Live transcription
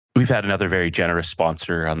We've had another very generous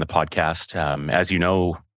sponsor on the podcast. As you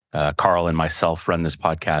know, Carl and myself run this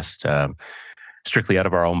podcast strictly out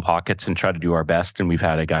of our own pockets and try to do our best. And we've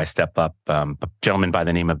had a guy step up, a gentleman by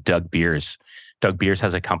the name of Doug Beers. Doug Beers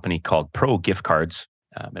has a company called Pro Gift Cards.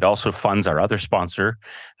 It also funds our other sponsor,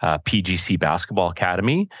 PGC Basketball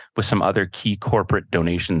Academy, with some other key corporate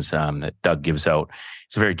donations that Doug gives out.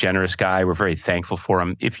 He's a very generous guy. We're very thankful for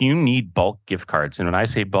him. If you need bulk gift cards, and when I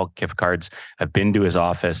say bulk gift cards, I've been to his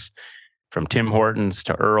office, from Tim Hortons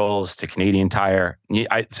to Earl's to Canadian Tire.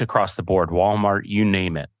 It's across the board, Walmart, you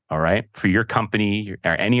name it. All right. For your company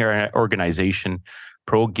or any organization,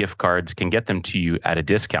 Pro Gift Cards can get them to you at a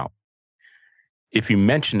discount. If you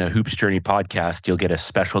mention a Hoops Journey podcast, you'll get a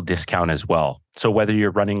special discount as well. So whether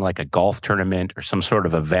you're running like a golf tournament or some sort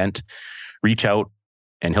of event, reach out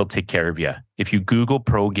and he'll take care of you. If you Google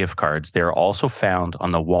Pro Gift Cards, they're also found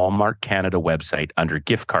on the Walmart Canada website under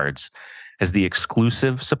gift cards as the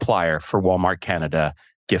exclusive supplier for Walmart Canada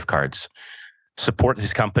gift cards. Support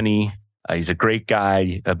his company. He's a great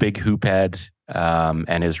guy, a big hoop head,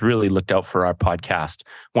 and has really looked out for our podcast.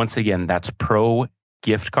 Once again, that's Pro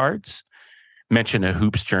Gift Cards. Mention a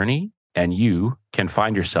Hoops Journey, and you can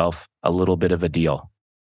find yourself a little bit of a deal.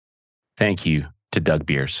 Thank you to Doug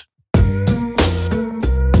Beers.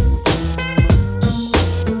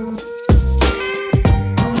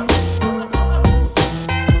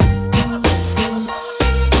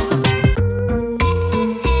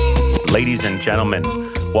 Ladies and gentlemen,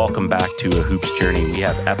 welcome back to A Hoops Journey. We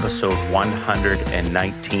have episode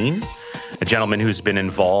 119. A gentleman who's been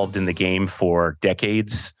involved in the game for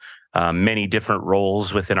decades, many different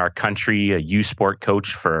roles within our country, a U Sport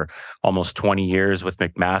coach for almost 20 years with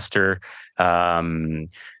McMaster,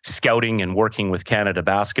 scouting and working with Canada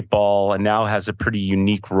Basketball, and now has a pretty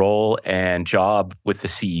unique role and job with the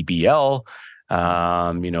CEBL,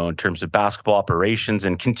 in terms of basketball operations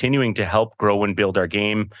and continuing to help grow and build our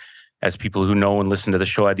game. As people who know and listen to the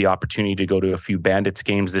show, I had the opportunity to go to a few Bandits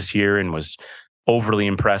games this year and was overly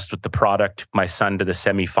impressed with the product. Took my son to the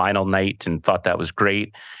semifinal night and thought that was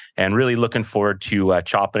great. And really looking forward to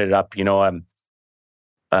chopping it up. Go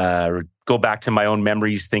back to my own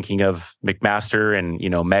memories, thinking of McMaster and,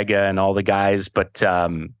 Mega and all the guys. But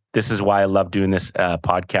this is why I love doing this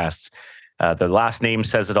podcast. The last name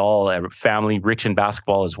says it all. Family, rich in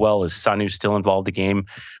basketball as well. His son, who's still involved in the game.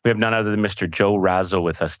 We have none other than Mr. Joe Raso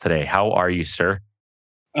with us today. How are you, sir?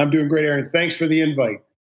 I'm doing great, Aaron. Thanks for the invite.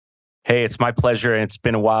 Hey, it's my pleasure. And it's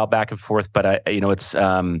been a while back and forth, but it's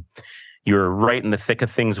you're right in the thick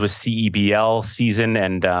of things with CEBL season,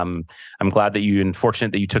 and I'm glad that and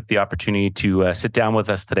fortunate that you took the opportunity to sit down with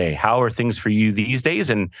us today. How are things for you these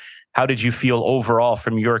days, and how did you feel overall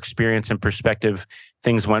from your experience and perspective?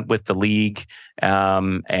 Things went with the league,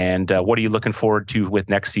 and what are you looking forward to with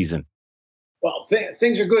next season? Well,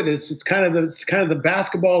 things are good. It's kind of the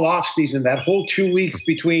basketball off season. That whole 2 weeks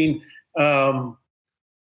between the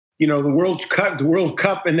World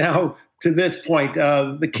Cup, and now to this point.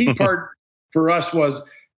 The key part for us was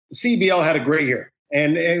CBL had a great year,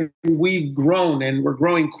 and we've grown, and we're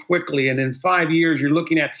growing quickly. And in 5 years, you're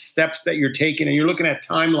looking at steps that you're taking, and you're looking at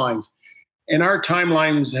timelines. And our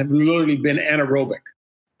timelines have literally been anaerobic.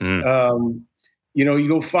 You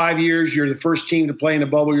go 5 years, you're the first team to play in the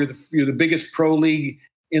bubble. You're the biggest pro league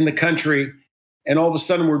in the country. And all of a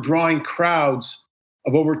sudden, we're drawing crowds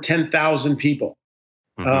of over 10,000 people.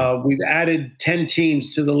 Mm-hmm. We've added 10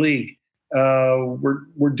 teams to the league.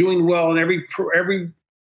 We're doing well in every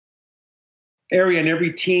area, and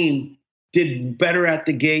every team did better at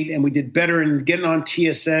the gate, and we did better in getting on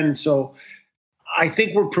TSN. So I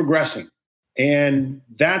think we're progressing, and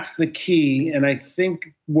that's the key. And I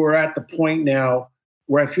think we're at the point now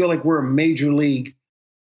where I feel like we're a major league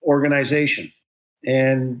organization,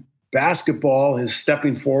 and basketball is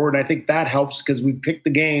stepping forward. I think that helps because we picked the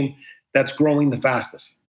game that's growing the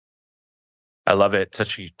fastest. I love it.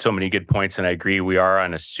 So many good points. And I agree. We are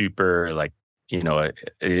on a super, it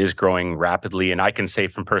is growing rapidly. And I can say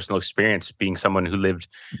from personal experience, being someone who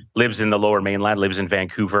lives in the Lower Mainland, lives in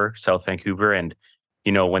Vancouver, South Vancouver. And,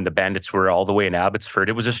 when the Bandits were all the way in Abbotsford,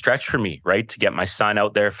 it was a stretch for me, right? To get my son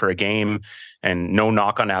out there for a game, and no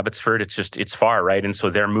knock on Abbotsford. It's far, right? And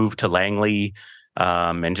so their move to Langley,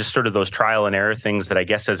 and just sort of those trial and error things that I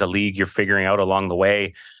guess as a league, you're figuring out along the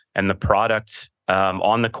way. And the product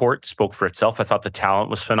on the court spoke for itself. I thought the talent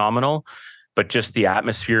was phenomenal, but just the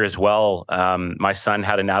atmosphere as well. My son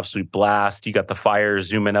had an absolute blast. You got the fire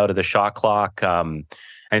zooming out of the shot clock.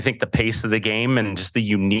 I think the pace of the game and just the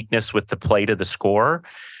uniqueness with the play to the score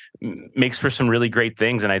makes for some really great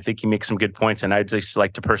things. And I think you make some good points. And I'd just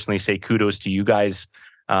like to personally say kudos to you guys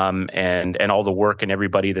and all the work and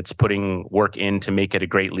everybody that's putting work in to make it a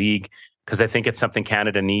great league. Because I think it's something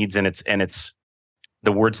Canada needs, and it's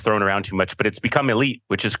the word's thrown around too much, but it's become elite,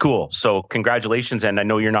 which is cool. So congratulations, and I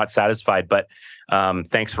know you're not satisfied, but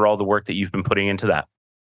thanks for all the work that you've been putting into that.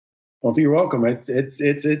 Well, you're welcome.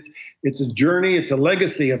 It's a journey. It's a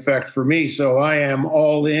legacy effect for me. So I am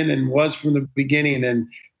all in and was from the beginning, and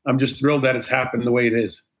I'm just thrilled that it's happened the way it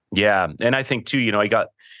is. Yeah, and I think too, I got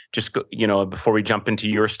before we jump into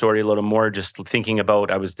your story a little more, just thinking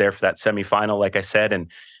about, I was there for that semifinal, like I said,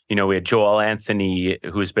 and we had Joel Anthony,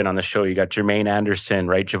 who's been on the show. You got Jermaine Anderson,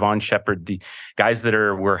 right? Javon Shepard, the guys that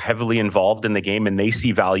were heavily involved in the game, and they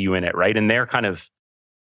see value in it, right? And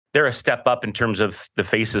they're a step up in terms of the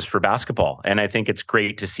faces for basketball. And I think it's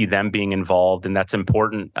great to see them being involved. And that's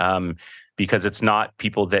important because it's not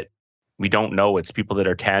people that we don't know. It's people that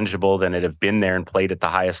are tangible, that have been there and played at the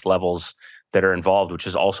highest levels that are involved, which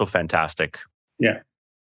is also fantastic. Yeah.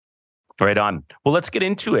 Right on. Well, let's get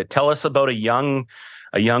into it. Tell us about a young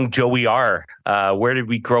Joey R. Where did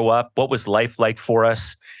we grow up? What was life like for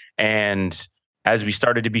us? And as we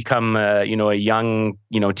started to become, a young,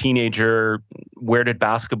 teenager, where did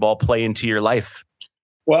basketball play into your life?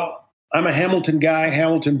 Well, I'm a Hamilton guy,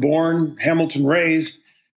 Hamilton born, Hamilton raised.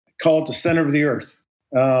 I call it the center of the earth.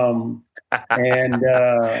 And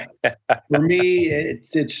for me,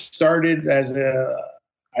 it started as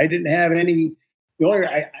I didn't have any.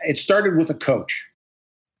 It started with a coach,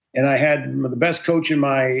 and I had the best coach in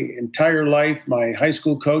my entire life. My high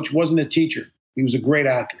school coach wasn't a teacher; he was a great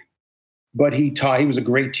athlete, but he was a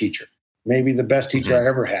great teacher, maybe the best teacher I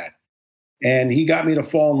ever had. And he got me to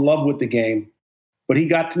fall in love with the game, but he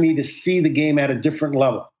got me to see the game at a different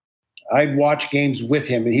level. I'd watch games with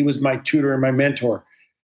him, and he was my tutor and my mentor.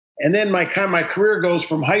 And then my career goes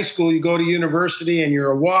from high school, you go to university, and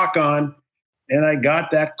you're a walk-on. And I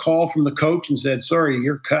got that call from the coach and said, sorry,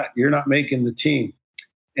 you're cut. You're not making the team.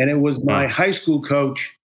 And it was my high school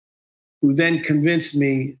coach who then convinced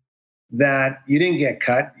me that you didn't get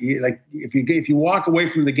cut. If you walk away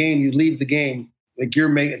from the game, you leave the game.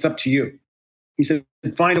 It's up to you. He said,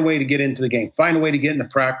 find a way to get into the game. Find a way to get into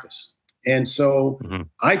practice. And so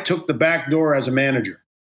I took the back door as a manager.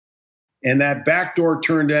 And that back door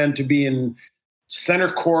turned into being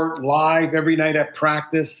center court live every night at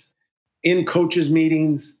practice, in coaches'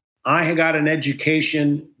 meetings. I had got an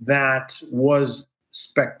education that was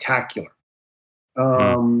spectacular.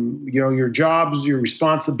 Your jobs, your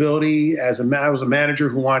responsibility I was a manager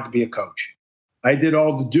who wanted to be a coach. I did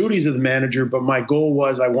all the duties of the manager, but my goal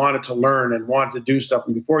was I wanted to learn and wanted to do stuff.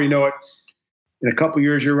 And before you know it, in a couple of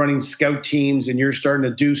years, you're running scout teams and you're starting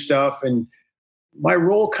to do stuff. And my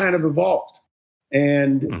role kind of evolved.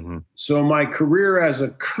 And so my career as a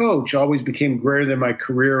coach always became greater than my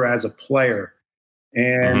career as a player.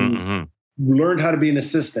 And learned how to be an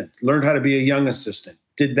assistant, learned how to be a young assistant,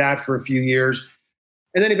 did that for a few years.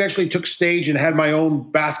 And then eventually took stage and had my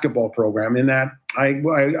own basketball program. In that I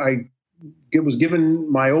was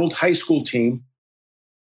given my old high school team,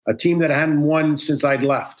 a team that I hadn't won since I'd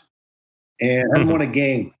left and hadn't won a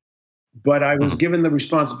game. But I was given the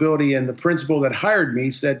responsibility, and the principal that hired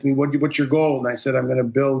me said to me, what's your goal? And I said, I'm going to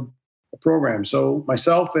build a program. So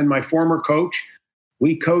myself and my former coach,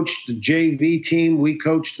 we coached the JV team. We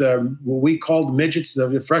coached what we called midgets,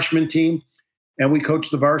 the freshman team, and we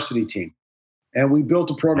coached the varsity team. And we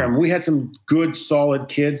built a program. We had some good, solid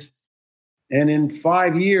kids. And in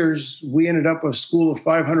 5 years, we ended up a school of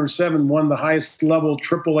 507, won the highest level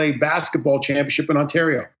AAA basketball championship in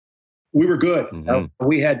Ontario. We were good.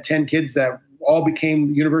 We had 10 kids that all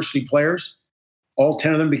became university players. All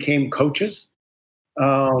 10 of them became coaches.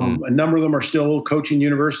 A number of them are still coaching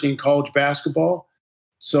university and college basketball.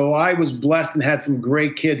 So I was blessed and had some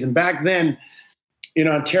great kids. And back then in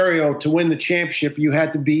Ontario, to win the championship, you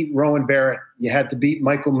had to beat Rowan Barrett. You had to beat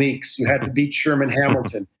Michael Meeks. You had to beat Sherman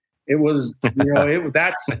Hamilton. It was,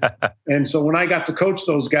 and so when I got to coach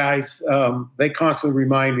those guys, they constantly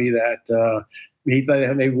remind me that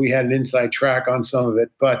maybe we had an inside track on some of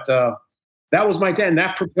it, but that was my day. And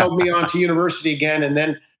that propelled me on to university again. And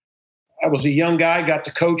then I was a young guy, got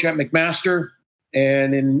to coach at McMaster.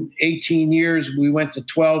 And in 18 years, we went to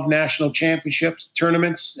 12 national championships,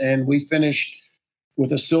 tournaments, and we finished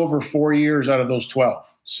with a silver 4 years out of those 12.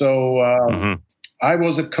 So I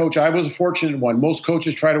was a coach. I was a fortunate one. Most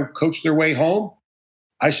coaches try to coach their way home.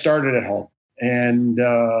 I started at home and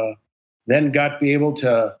then be able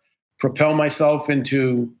to propel myself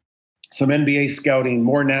into some NBA scouting,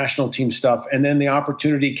 more national team stuff. And then the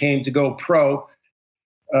opportunity came to go pro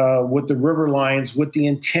with the River Lions, with the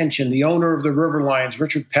intention. The owner of the River Lions,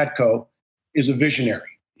 Richard Petco, is a visionary.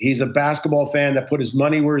 He's a basketball fan that put his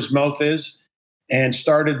money where his mouth is. and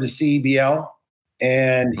started the CBL.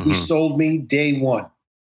 And he sold me day one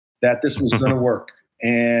that this was going to work.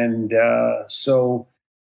 And so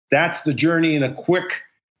that's the journey in a quick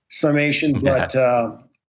summation. But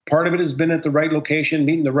part of it has been at the right location,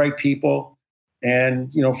 meeting the right people.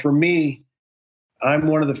 And, for me, I'm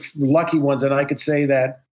one of the lucky ones. And I could say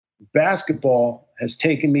that basketball has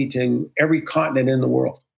taken me to every continent in the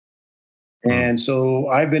world. And so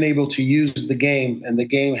I've been able to use the game, and the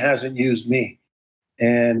game hasn't used me.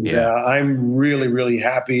 And I'm really, really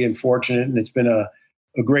happy and fortunate. And it's been a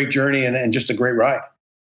great journey and just a great ride.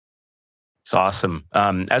 It's awesome.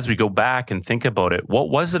 As we go back and think about it, what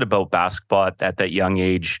was it about basketball at that young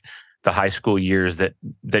age, the high school years, that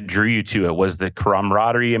drew you to it? Was the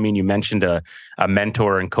camaraderie? I mean, you mentioned a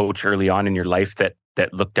mentor and coach early on in your life that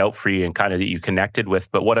looked out for you and kind of that you connected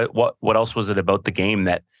with. But what else was it about the game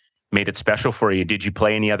that made it special for you? Did you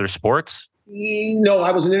play any other sports?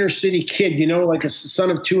 I was an inner city kid, like a son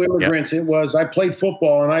of two immigrants. Yep. I played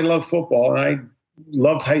football, and I love football, and I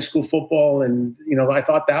loved high school football. And, I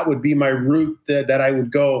thought that would be my route that I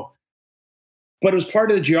would go. But it was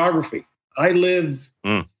part of the geography. I live,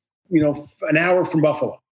 an hour from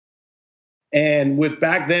Buffalo. And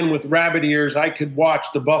back then with rabbit ears, I could watch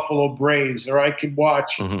the Buffalo Braves, or I could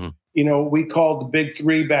watch, we called the big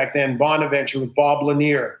three back then, Bonaventure with Bob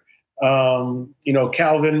Lanier.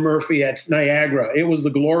 Calvin Murphy at Niagara. It was the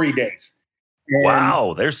glory days. And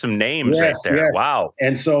wow, there's some names right there. Yes. Wow.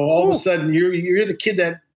 And so all of a sudden you're the kid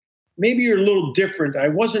that maybe you're a little different. I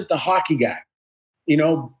wasn't the hockey guy,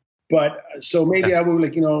 but so maybe I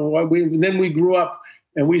would then we grew up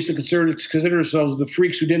and we used to consider ourselves the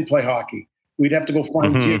freaks who didn't play hockey. We'd have to go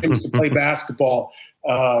find gyms to play basketball,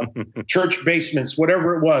 church basements,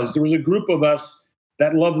 whatever it was. There was a group of us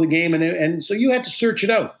that loved the game. And so you had to search it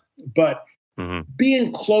out. But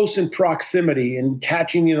being close in proximity and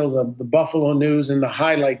catching, the Buffalo news and the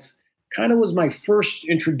highlights kind of was my first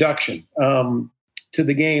introduction to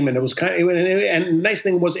the game. And it was and the nice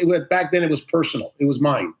thing was, back then it was personal. It was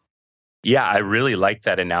mine. Yeah, I really like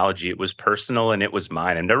that analogy. It was personal and it was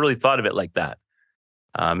mine. I've never really thought of it like that.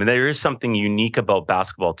 And there is something unique about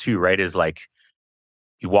basketball too, right? Is like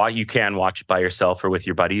you can watch it by yourself or with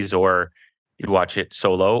your buddies, or you watch it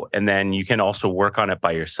solo, and then you can also work on it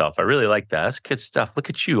by yourself. I really like that. That's good stuff. Look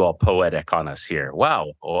at you all poetic on us here.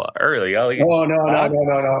 Wow. Oh, early. No.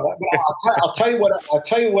 I'll tell you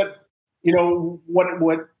what,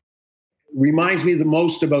 what reminds me the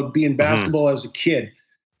most about being basketball as a kid.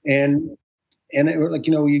 And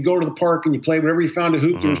you go to the park and you play wherever you found a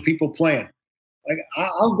hoop, there's people playing. Like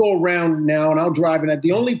I'll go around now and I'll drive, and at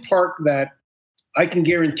the only park that I can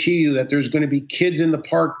guarantee you that there's going to be kids in the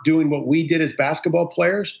park doing what we did as basketball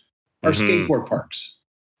players are skateboard parks.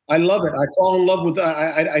 I love it. I fall in love with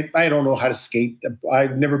I don't know how to skate.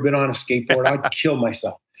 I've never been on a skateboard. I'd kill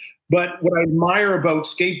myself. But what I admire about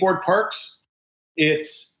skateboard parks,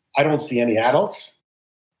 I don't see any adults.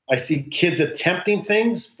 I see kids attempting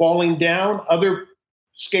things, falling down, other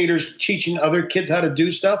skaters teaching other kids how to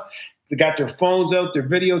do stuff. They got their phones out, they're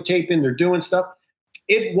videotaping, they're doing stuff.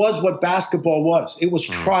 It was what basketball was. It was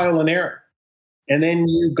trial and error. And then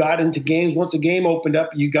you got into games. Once a game opened up,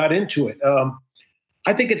 you got into it.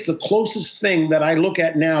 I think it's the closest thing that I look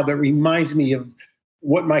at now that reminds me of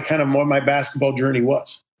what my basketball journey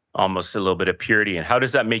was. Almost a little bit of purity. And how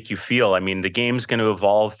does that make you feel? I mean, the game's going to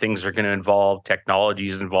evolve. Things are going to evolve. Technology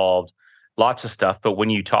is involved. Lots of stuff. But when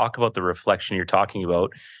you talk about the reflection you're talking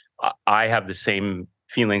about, I have the same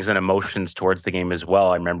feelings and emotions towards the game as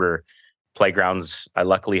well. I remember playgrounds, I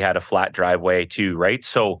luckily had a flat driveway too, right?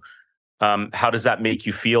 So how does that make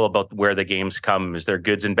you feel about where the game's come? Is there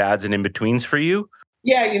goods and bads and in-betweens for you?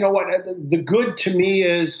 Yeah, you know what? The good to me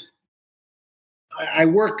is I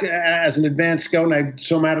work as an advanced scout, and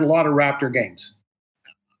I'm at a lot of Raptor games.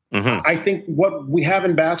 I think what we have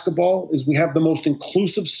in basketball is we have the most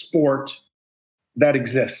inclusive sport that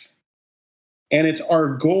exists. And it's our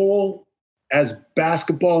goal as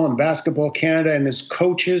basketball and Basketball Canada and as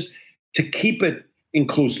coaches to keep it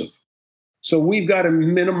inclusive. So we've got to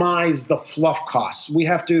minimize the fluff costs. We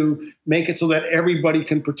have to make it so that everybody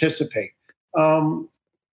can participate.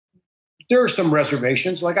 There are some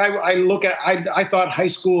reservations. Like I thought high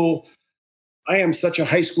school, I am such a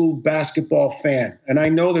high school basketball fan. And I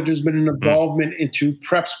know that there's been an involvement into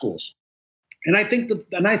prep schools. And I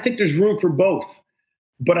think there's room for both.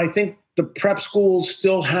 But I think the prep school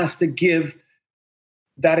still has to give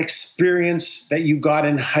that experience that you got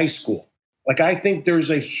in high school. Like, I think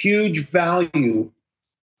there's a huge value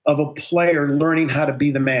of a player learning how to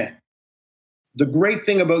be the man. The great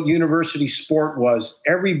thing about university sport was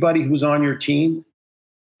everybody who's on your team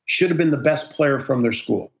should have been the best player from their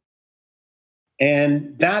school.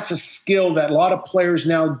 And that's a skill that a lot of players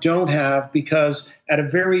now don't have, because at a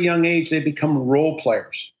very young age, they become role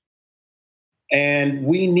players. And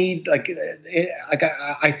we need, I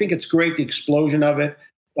think it's great, the explosion of it.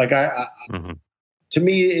 Like Mhm. to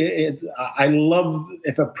me, I love,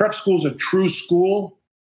 if a prep school is a true school,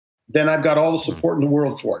 then I've got all the Mhm. support in the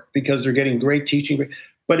world for it, because they're getting great teaching.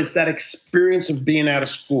 But it's that experience of being out of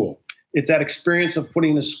school. It's that experience of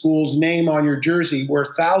putting the school's name on your jersey,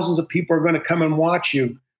 where thousands of people are going to come and watch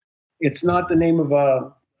you. It's not the name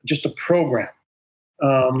of just a program.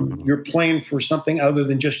 Mhm. You're playing for something other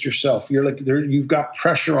than just yourself. You're like, you've got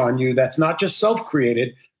pressure on you that's not just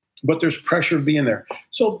self-created, but there's pressure of being there.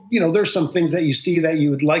 So, there's some things that you see that you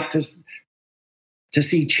would like to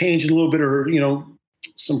see change a little bit, or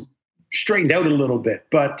some straightened out a little bit.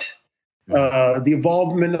 But Mhm. the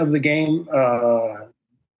involvement of the game,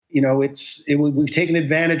 we've taken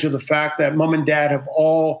advantage of the fact that mom and dad have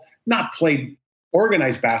all not played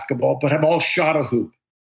organized basketball, but have all shot a hoop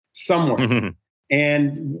somewhere, Mhm.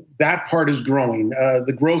 and that part is growing.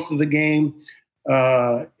 The growth of the game,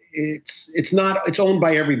 it's owned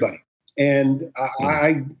by everybody, and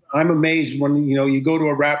Mhm. I'm amazed when you go to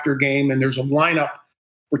a Raptor game and there's a lineup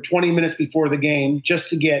for 20 minutes before the game just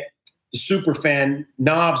to get the super fan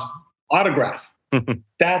Knobs autograph.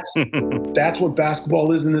 That's what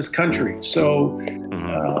basketball is in this country. So, Mhm.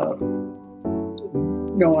 uh,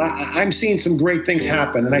 I'm seeing some great things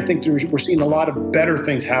happen, and I think we're seeing a lot of better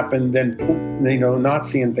things happen than not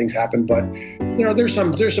seeing things happen. But there's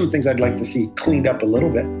some things I'd like to see cleaned up a little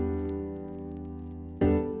bit.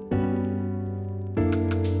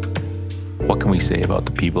 What can we say about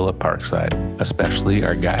the people at Parkside, especially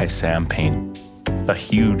our guy Sam Payne? A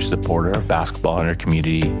huge supporter of basketball in our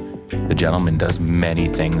community. The gentleman does many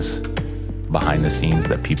things behind the scenes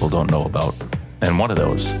that people don't know about. And one of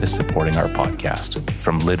those is supporting our podcast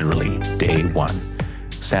from literally day one.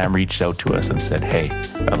 Sam reached out to us and said, "Hey,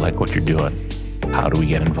 I like what you're doing. How do we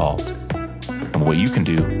get involved?" And what you can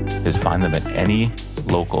do is find them at any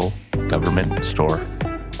local government store,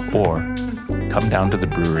 or come down to the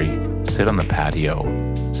brewery, sit on the patio,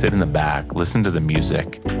 sit in the back, listen to the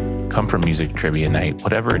music, come for music trivia night,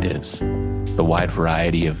 whatever it is. The wide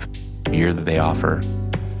variety of beer that they offer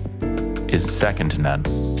is second to none.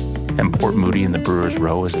 And Port Moody and the Brewers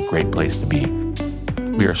Row is a great place to be.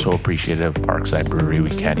 We are so appreciative of Parkside Brewery, we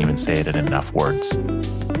can't even say it in enough words.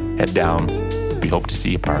 Head down. We hope to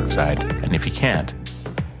see you Parkside. And if you can't,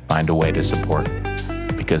 find a way to support,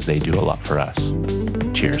 because they do a lot for us.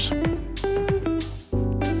 Cheers.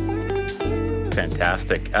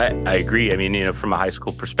 Fantastic. I agree. I mean, from a high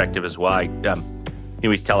school perspective as well,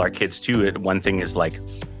 we tell our kids too, one thing is like,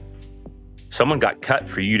 someone got cut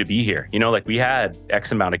for you to be here. Like we had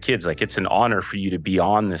X amount of kids, like it's an honor for you to be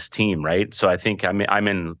on this team, right? So I think I'm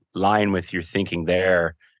in line with your thinking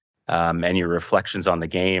there, and your reflections on the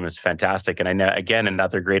game is fantastic. And I know, again,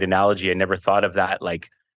 another great analogy. I never thought of that. Like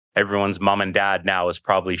everyone's mom and dad now has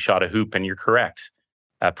probably shot a hoop, and you're correct.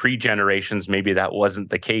 Pre-generations, maybe that wasn't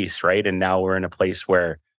the case, right? And now we're in a place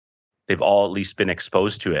where they've all at least been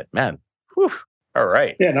exposed to it. Man, whew, all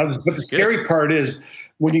right. Yeah. Now, This but the is good. scary part is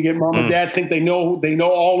when you get mom and Mm. dad think they know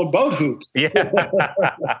all about hoops. Yeah.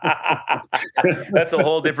 That's a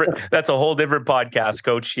whole different podcast,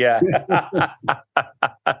 coach. Yeah.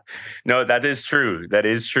 No, that is true. That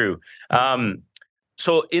is true.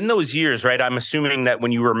 So in those years, right, I'm assuming that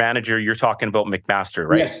when you were manager, you're talking about McMaster,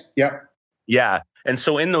 right? Yes. Yep. Yeah. And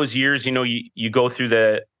so in those years, you go through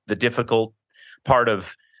the difficult part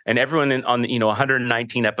of, and everyone on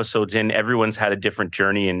 119 episodes in, everyone's had a different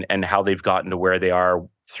journey and how they've gotten to where they are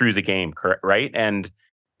through the game, correct? Right. And,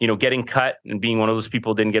 getting cut and being one of those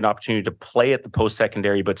people who didn't get an opportunity to play at the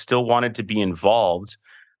post-secondary, but still wanted to be involved.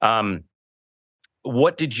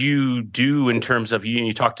 What did you do in terms of,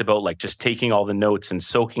 you talked about like just taking all the notes and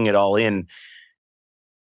soaking it all in?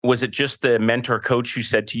 Was it just the mentor coach who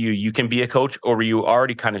said to you, you can be a coach, or were you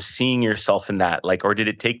already kind of seeing yourself in that? Like, or did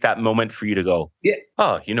it take that moment for you to go, Yeah.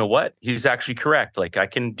 oh, you know what? He's actually correct. Like I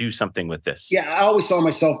can do something with this. Yeah. I always saw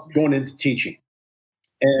myself going into teaching.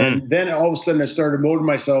 Mm, And then all of a sudden I started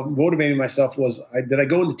motivating myself did I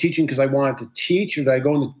go into teaching because I wanted to teach, or did I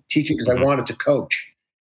go into teaching because I mhm, wanted to coach?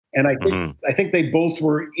 And mhm, I think they both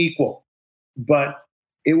were equal. But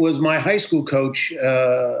it was my high school coach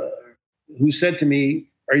who said to me,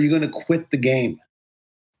 "Are you going to quit the game?"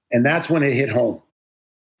 And that's when it hit home, mhm,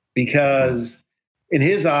 because in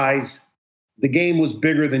his eyes, the game was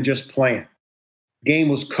bigger than just playing. The game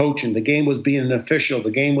was coaching. The game was being an official.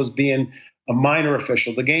 The game was being a minor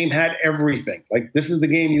official. The game had everything. Like, this is the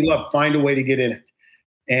game you love. Find a way to get in it.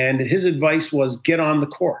 And his advice was get on the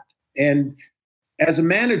court. And as a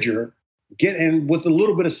manager, and with a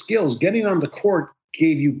little bit of skills, getting on the court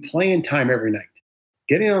gave you playing time every night.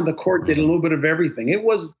 Getting on the court did a little bit of everything. There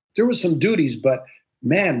was some duties, but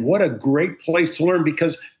man, what a great place to learn,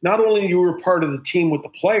 because not only you were part of the team with the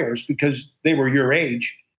players because they were your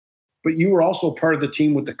age, but you were also part of the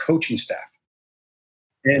team with the coaching staff.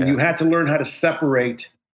 And you had to learn how to separate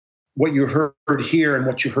what you heard here and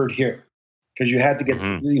what you heard here, because you had to get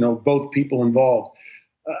both people involved.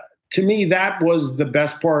 To me, that was the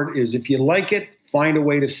best part, is if you like it, find a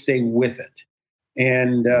way to stay with it.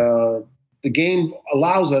 And the game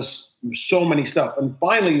allows us so many stuff. And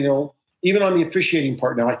finally, even on the officiating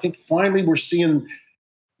part now, I think finally we're seeing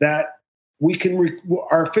that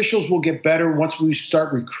our officials will get better once we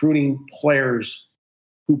start recruiting players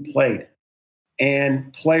who played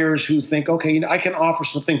and players who think, okay, I can offer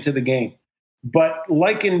something to the game. But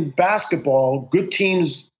like in basketball, good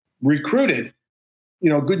teams recruited,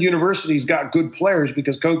 good universities got good players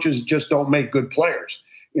because coaches just don't make good players.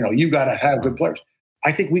 You got to have good players.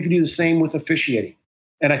 I think we could do the same with officiating.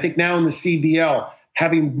 And I think now in the CBL,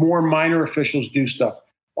 having more minor officials do stuff,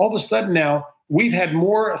 all of a sudden now we've had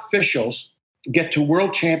more officials get to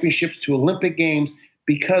world championships, to Olympic games,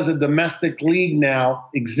 because a domestic league now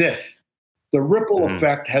exists. The ripple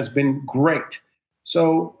effect has been great.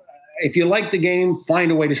 So if you like the game,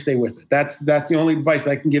 find a way to stay with it. That's the only advice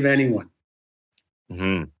I can give anyone.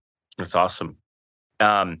 That's awesome.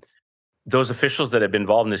 Those officials that have been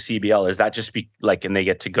involved in the CBL, is that just and they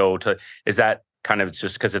get to go to, is that kind of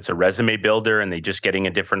just because it's a resume builder and they just getting a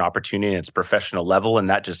different opportunity and it's professional level and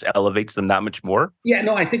that just elevates them that much more? Yeah,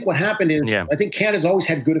 no, I think what happened is, I think Canada's always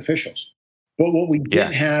had good officials. But what we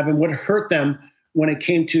didn't have, and what hurt them when it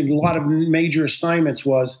came to a lot of major assignments,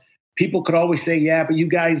 was people could always say, yeah, but you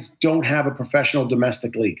guys don't have a professional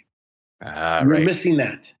domestic league. You're missing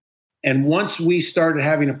that. And once we started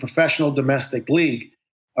having a professional domestic league,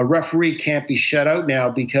 a referee can't be shut out now,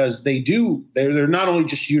 because they're not only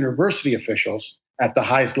just university officials at the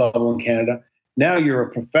highest level in Canada. Now you're a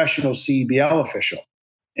professional CBL official.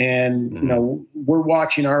 And, we're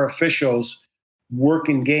watching our officials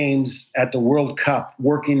working games at the World Cup,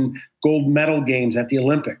 working gold medal games at the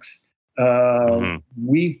Olympics.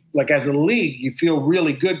 We, as a league, you feel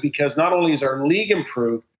really good, because not only is our league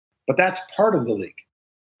improved, but that's part of the league.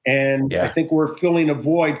 And I think we're filling a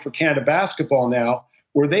void for Canada basketball now,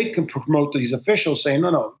 where they can promote these officials saying,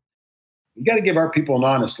 no, you got to give our people an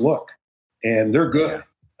honest look, and they're good.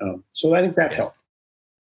 So I think that's helped.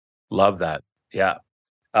 Love that. Yeah.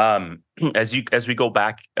 As we go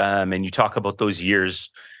back and you talk about those years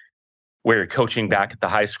where you're coaching back at the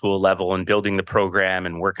high school level and building the program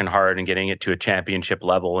and working hard and getting it to a championship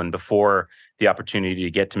level, and before the opportunity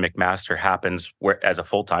to get to McMaster happens as a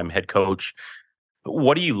full-time head coach,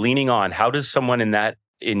 what are you leaning on? How does someone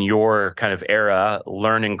in your kind of era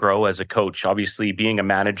learn and grow as a coach? Obviously, being a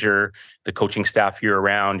manager, the coaching staff year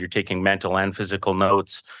round, you're taking mental and physical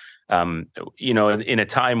notes. In a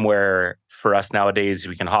time where for us nowadays,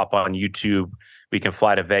 we can hop on YouTube, we can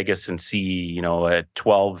fly to Vegas and see,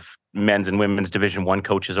 12 men's and women's Division I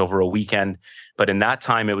coaches over a weekend. But in that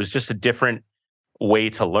time, it was just a different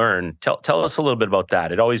way to learn. Tell us a little bit about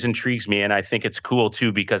that. It always intrigues me. And I think it's cool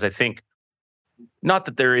too, because I think not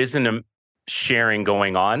that there isn't a sharing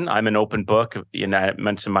going on. I'm an open book. I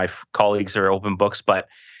mentioned my colleagues are open books, but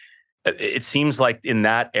it seems like in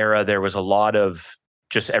that era, there was a lot of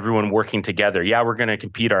just everyone working together. Yeah, we're going to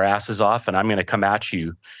compete our asses off and I'm going to come at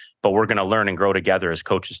you, but we're going to learn and grow together as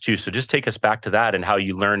coaches too. So just take us back to that and how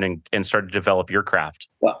you learned and started to develop your craft.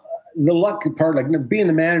 Well, the lucky part, being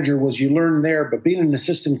the manager, was you learn there, but being an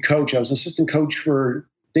assistant coach, I was an assistant coach for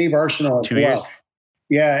Dave Arsenault. 2 years.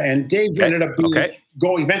 Yeah, and Dave ended up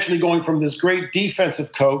eventually going from this great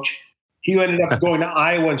defensive coach. He ended up going to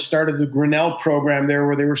Iowa and started the Grinnell program there,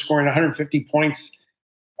 where they were scoring 150 points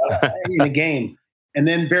in a game. And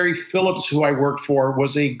then Barry Phillips, who I worked for,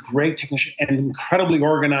 was a great technician and incredibly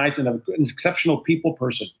organized and an exceptional people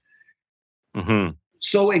person.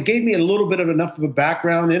 So it gave me a little bit of enough of a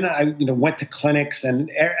background. And I went to clinics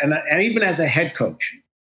and even as a head coach,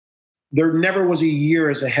 there never was a year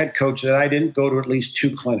as a head coach that I didn't go to at least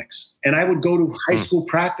 2 clinics. And I would go to high school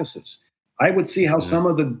practices. I would see how some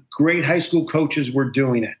of the great high school coaches were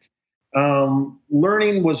doing it.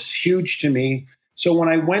 Learning was huge to me. So when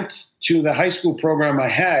I went to the high school program I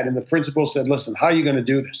had, and the principal said, listen, how are you going to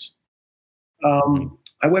do this?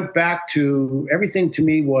 I went back to, everything to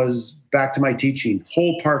me was back to my teaching,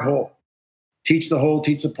 whole, part, whole. Teach the whole,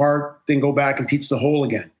 teach the part, then go back and teach the whole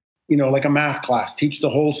again. Like a math class, teach the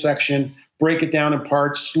whole section, break it down in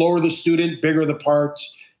parts, slower the student, bigger the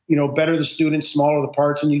parts, better the student, smaller the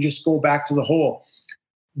parts, and you just go back to the whole.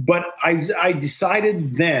 But I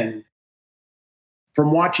decided then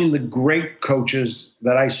from watching the great coaches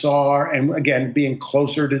that I saw, and again, being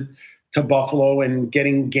closer to Buffalo and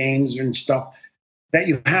getting games and stuff,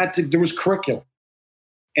 that there was curriculum.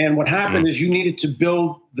 And what happened is you needed to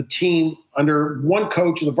build the team under one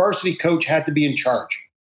coach. The varsity coach had to be in charge.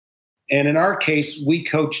 And in our case, we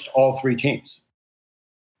coached all three teams.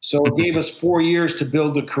 So it gave us 4 years to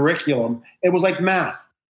build the curriculum. It was like math.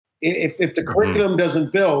 If the curriculum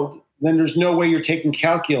doesn't build, then there's no way you're taking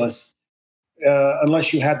calculus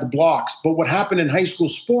unless you had the blocks. But what happened in high school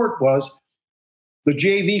sport was the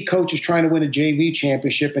JV coach is trying to win a JV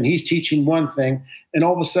championship, and he's teaching one thing, and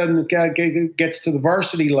all of a sudden the guy gets to the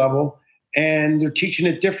varsity level, and they're teaching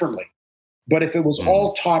it differently. But if it was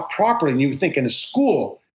all taught properly, and you think in a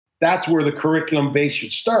school, that's where the curriculum base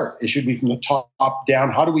should start. It should be from the top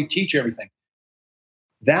down. How do we teach everything?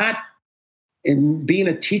 That, in being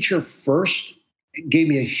a teacher first, gave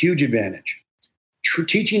me a huge advantage.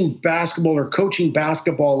 Teaching basketball or coaching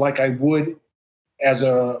basketball like I would as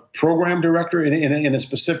a program director in a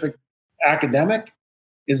specific academic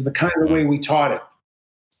is the kind of way we taught it.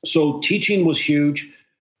 So teaching was huge.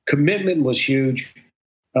 Commitment was huge.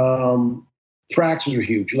 Practices were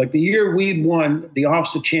huge. Like the year we'd won the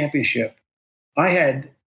officer championship, I had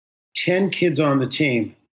 10 kids on the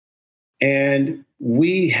team, and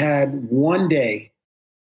we had one day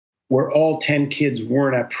where all 10 kids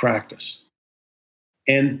weren't at practice.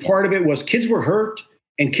 And part of it was kids were hurt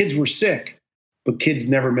and kids were sick, but kids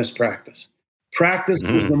never missed practice. Practice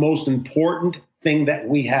was the most important thing that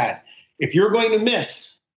we had. If you're going to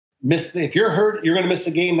miss, if you're hurt, you're going to miss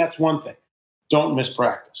a game, that's one thing. Don't miss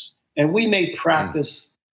practice. And we made practice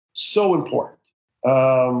so important.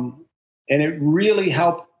 And it really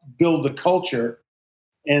helped build the culture,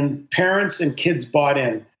 and parents and kids bought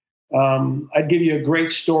in. I'd give you a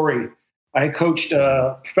great story. I coached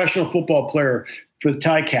a professional football player for the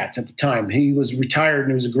Ticats at the time. He was retired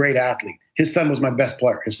and he was a great athlete. His son was my best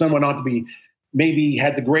player. His son went on to be, maybe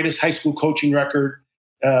had the greatest high school coaching record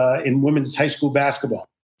in women's high school basketball,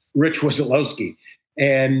 Rich Wasilowski.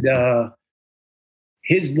 And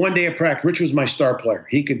his one day of practice, Rich was my star player.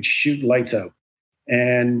 He could shoot lights out.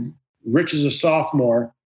 And Rich is a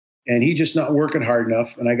sophomore, and he just not working hard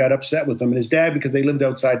enough. And I got upset with him. And his dad, because they lived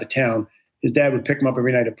outside the town, his dad would pick him up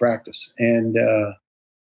every night at practice. And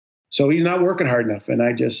so he's not working hard enough. And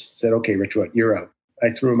I just said, okay, Rich, what? You're out.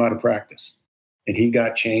 I threw him out of practice. And he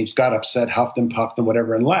got changed, got upset, huffed and puffed and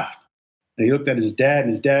whatever, and left. And he looked at his dad, and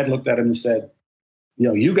his dad looked at him and said,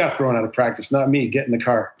 you got thrown out of practice, not me. Get in the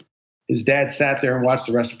car. His dad sat there and watched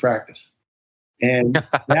the rest of practice. And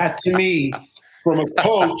that, to me, from a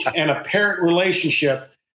coach and a parent relationship,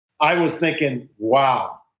 I was thinking,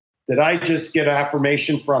 wow, did I just get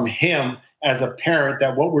affirmation from him as a parent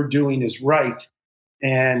that what we're doing is right,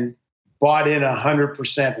 and bought in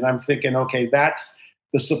 100%. And I'm thinking, okay, that's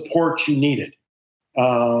the support you needed.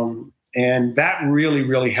 And that really,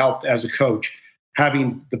 really helped as a coach,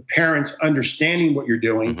 having the parents understanding what you're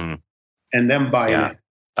doing and them buying in.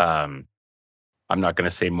 I'm not going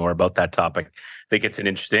to say more about that topic. I think it's an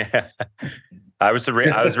interesting. I was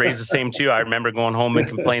raised the same too. I remember going home and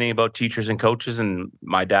complaining about teachers and coaches, and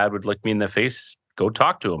my dad would look me in the face, "Go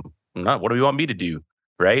talk to them. What do you want me to do?"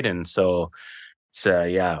 Right? And so, it's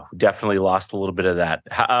definitely lost a little bit of that.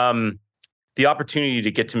 The opportunity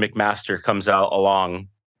to get to McMaster comes out along,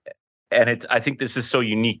 and I think this is so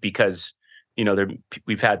unique because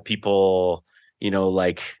we've had people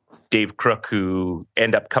like Dave Crook who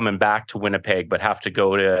end up coming back to Winnipeg, but have to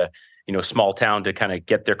go to small town to kind of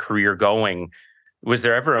get their career going. Was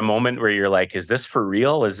there ever a moment where you're like, is this for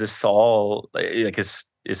real? Is this all like, is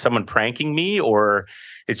someone pranking me? Or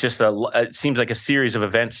it's just it seems like a series of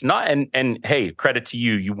events. And hey, credit to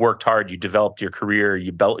you. You worked hard. You developed your career.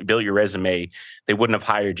 You built your resume. They wouldn't have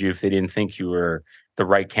hired you if they didn't think you were the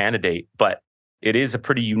right candidate. But it is a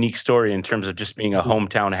pretty unique story in terms of just being a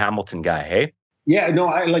hometown Hamilton guy. Hey? Yeah, no,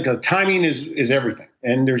 I like timing is everything.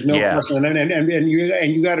 And there's no question. And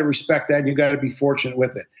you got to respect that. And you got to be fortunate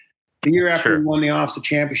with it. The year after we won the officer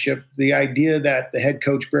championship, the idea that the head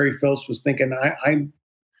coach, Barry Phillips, was thinking,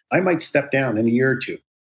 I might step down in a year or two.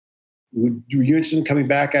 Were you interested in coming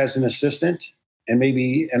back as an assistant? And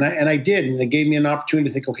maybe, and I did. And they gave me an opportunity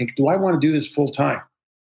to think, okay, do I want to do this full time?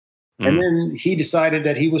 And then he decided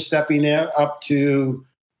that he was stepping up to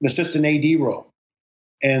an assistant AD role.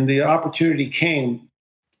 And the opportunity came.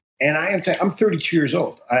 And I have to, I'm 32 years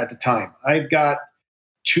old at the time. I've got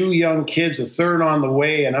 2 young kids, a third on the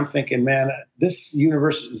way. And I'm thinking, man, this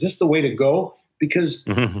university, is this the way to go? Because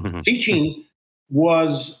teaching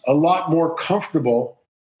was a lot more comfortable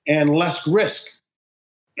and less risk.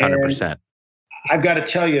 100%. I've got to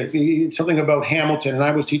tell you something about Hamilton, and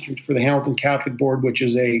I was teaching for the Hamilton Catholic Board, which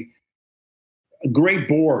is a great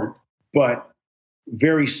board, but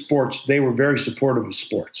very sports. They were very supportive of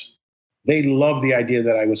sports. They loved the idea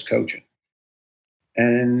that I was coaching.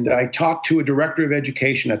 And I talked to a director of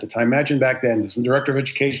education at the time. Imagine back then, the director of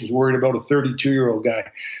education was worried about a 32-year-old guy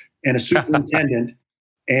and a superintendent.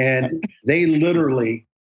 And they literally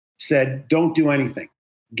said, don't do anything.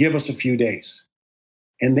 Give us a few days.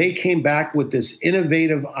 And they came back with this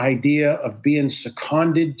innovative idea of being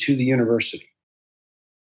seconded to the university.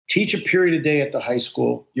 Teach a period a day at the high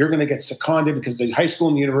school. You're going to get seconded because the high school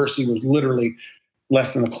and the university was literally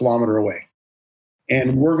less than a kilometer away.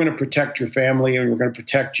 And we're going to protect your family, and we're going to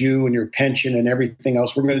protect you and your pension and everything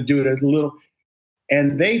else. We're going to do it a little.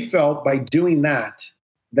 And they felt by doing that,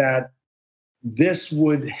 that this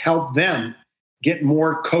would help them get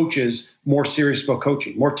more coaches more serious about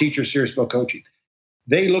coaching, more teachers serious about coaching.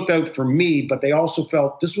 They looked out for me, but they also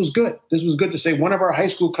felt this was good. This was good to say one of our high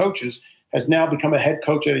school coaches has now become a head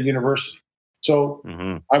coach at a university. So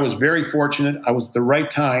I was very fortunate. I was at the right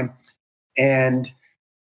time. And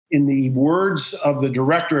in the words of the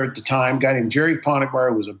director at the time, a guy named Jerry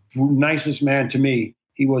Ponickmeyer, was the nicest man to me.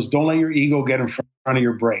 He was, don't let your ego get in front of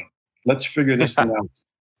your brain. Let's figure this thing out.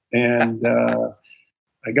 And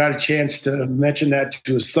I got a chance to mention that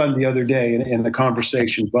to his son the other day in the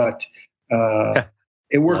conversation, but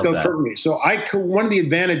it worked out perfectly. So one of the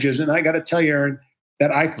advantages, and I got to tell you, Aaron,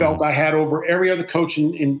 that I felt I had over every other coach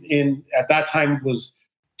in at that time was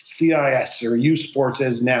CIS or U Sports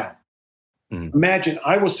as now. Imagine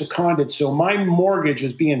I was seconded, so my mortgage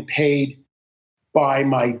is being paid by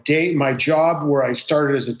my job where I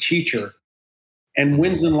started as a teacher, and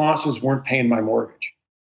wins and losses weren't paying my mortgage.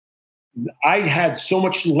 I had so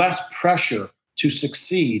much less pressure to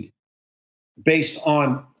succeed based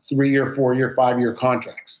on 3-year, 4-year, 5-year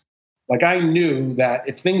contracts. Like I knew that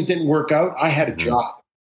if things didn't work out, I had a job.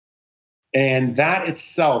 And that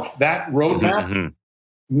itself, that roadmap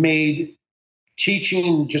made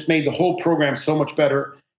teaching, just made the whole program so much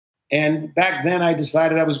better. And back then I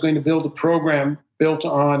decided I was going to build a program built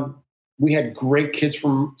on, we had great kids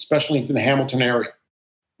especially from the Hamilton area.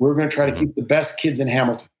 We were going to try to keep the best kids in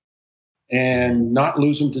Hamilton and not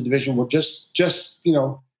lose them to division. We're just,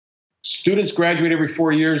 students graduate every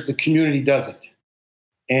 4 years, the community doesn't.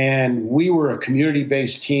 And we were a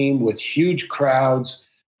community-based team with huge crowds,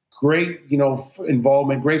 great,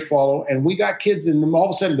 involvement, great follow. And we got kids, and all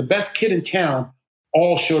of a sudden, the best kid in town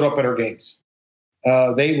all showed up at our games.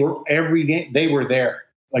 Every game, they were there.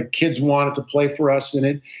 Like kids wanted to play for us,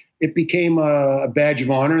 and it became a badge of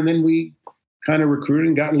honor. And then we kind of recruited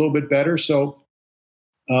and got a little bit better. So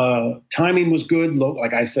timing was good.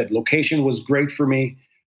 Like I said, location was great for me,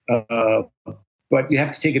 but you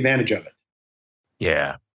have to take advantage of it.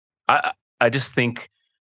 Yeah. I just think,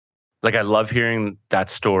 like, I love hearing that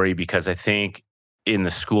story because I think in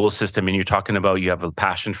the school system, and you're talking about you have a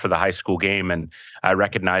passion for the high school game, and I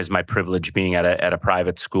recognize my privilege being at a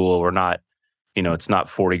private school. We're not, it's not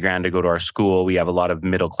 40 grand to go to our school. We have a lot of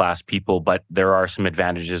middle class people, but there are some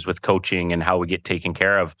advantages with coaching and how we get taken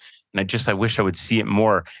care of. And I wish I would see it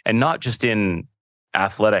more, and not just in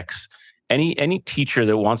athletics. Any teacher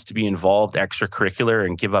that wants to be involved extracurricular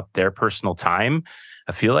and give up their personal time,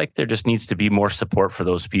 I feel like there just needs to be more support for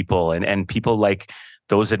those people, and people like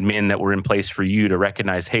those admin that were in place for you to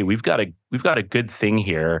recognize, hey, we've got a good thing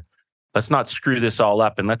here. Let's not screw this all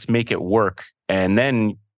up and let's make it work. And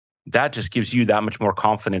then that just gives you that much more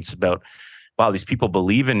confidence about, wow, these people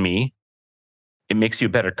believe in me. It makes you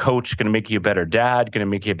a better coach, going to make you a better dad, going to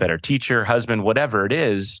make you a better teacher, husband, whatever it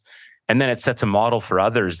is. And then it sets a model for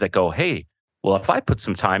others that go, hey, well, if I put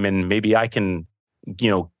some time in, maybe I can,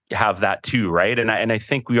 have that too, right? And I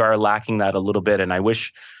think we are lacking that a little bit. And I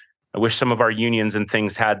wish some of our unions and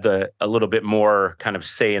things had a little bit more kind of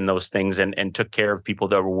say in those things and took care of people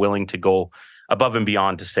that were willing to go above and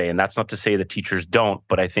beyond to say. And that's not to say that teachers don't,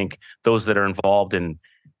 but I think those that are involved in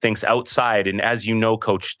things outside, and as you know,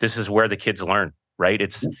 Coach, this is where the kids learn, right?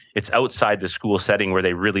 It's outside the school setting where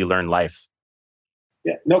they really learn life.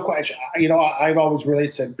 Yeah, no question. I've always really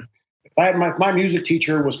said, if I had my music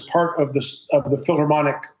teacher was part of the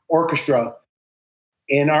Philharmonic Orchestra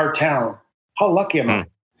in our town, how lucky am I?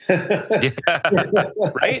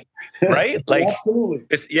 Right. Like, absolutely.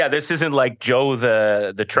 This isn't like Joe,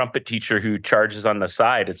 the trumpet teacher who charges on the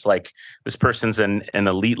side. It's like this person's an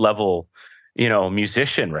elite level,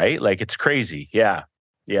 musician, right? Like, it's crazy. Yeah.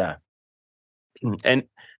 And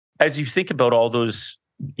as you think about all those,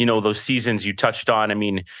 those seasons you touched on, I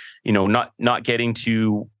mean, not getting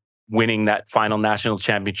to winning that final national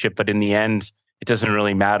championship, but in the end, it doesn't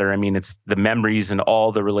really matter. I mean, it's the memories and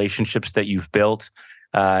all the relationships that you've built.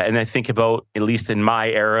 And I think about, at least in my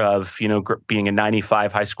era of, being a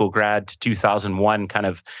 95 high school grad to 2001, kind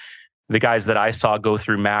of the guys that I saw go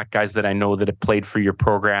through MAC, guys that I know that have played for your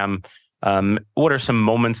program. What are some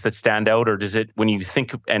moments that stand out, or does it, when you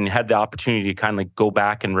think and had the opportunity to kind of go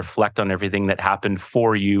back and reflect on everything that happened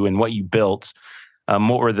for you and what you built,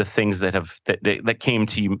 what were the things that came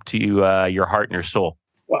to your heart and your soul?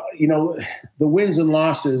 Well, the wins and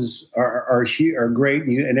losses are great,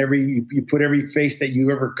 and you put every face that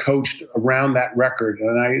you ever coached around that record,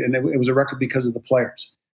 and it was a record because of the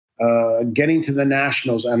players. Getting to the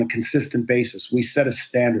Nationals on a consistent basis, we set a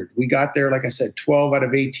standard. We got there, like I said, 12 out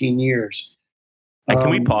of 18 years. And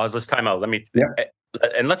can we pause? Let's time out. Yeah.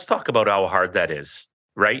 And let's talk about how hard that is,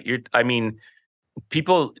 right?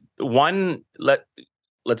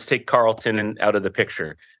 Let's take Carleton out of the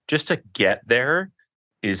picture. Just to get there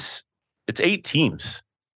it's 8 teams.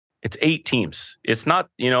 It's 8 teams. It's not,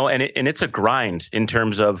 and it's a grind in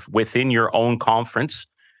terms of within your own conference.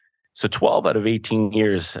 So 12 out of 18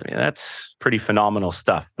 years, I mean, that's pretty phenomenal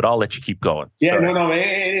stuff, but I'll let you keep going. Yeah, sorry. No,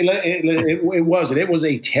 it wasn't. It was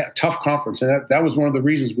a tough conference. And that was one of the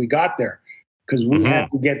reasons we got there, because we had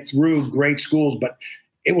to get through great schools, but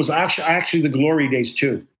it was actually the glory days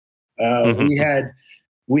too.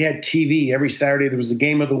 We had TV every Saturday. There was a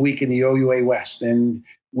game of the week in the OUA West, and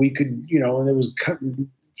we could, and there was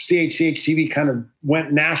CHCH TV kind of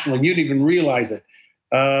went national, and you didn't even realize it.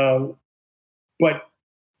 But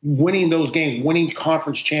winning those games, winning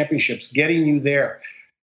conference championships, getting you there.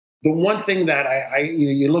 The one thing that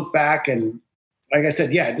you look back and, like I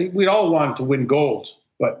said, yeah, we'd all want to win gold,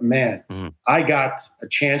 but man, I got a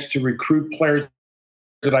chance to recruit players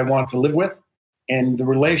that I want to live with, and the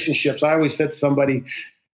relationships. I always said to somebody,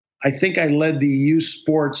 I think I led the youth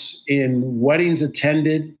sports in weddings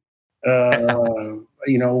attended.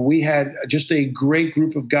 We had just a great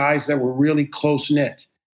group of guys that were really close knit.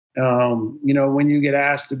 When you get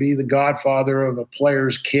asked to be the godfather of a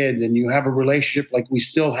player's kid and you have a relationship like we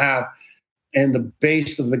still have, and the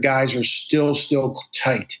base of the guys are still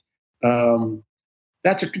tight.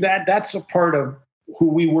 That's a part of who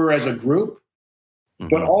we were as a group,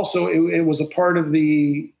 but also it was a part of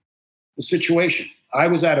the situation. I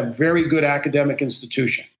was at a very good academic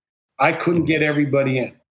institution. I couldn't get everybody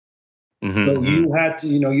in. So you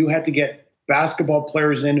had to get basketball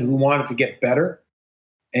players in who wanted to get better.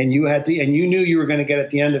 And you knew you were going to get at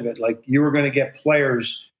the end of it, like you were going to get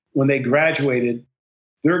players when they graduated.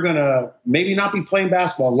 They're going to maybe not be playing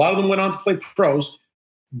basketball. A lot of them went on to play pros,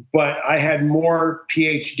 but I had more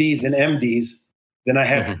PhDs and MDs than I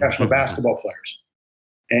had professional basketball players.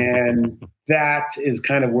 And that is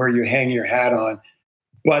kind of where you hang your hat on.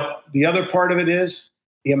 But the other part of it is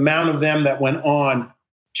the amount of them that went on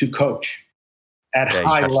to coach at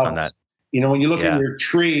high levels. When you look at your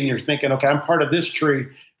tree and you're thinking, okay, I'm part of this tree,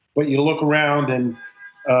 but you look around and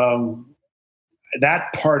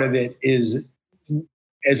that part of it is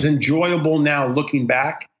as enjoyable now looking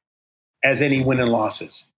back as any win and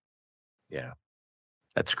losses. Yeah,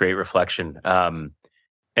 that's great reflection. And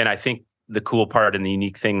I think the cool part and the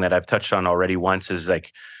unique thing that I've touched on already once is,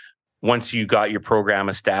 like, once you got your program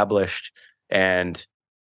established and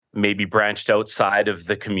maybe branched outside of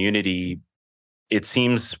the community, it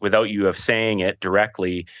seems, without you of saying it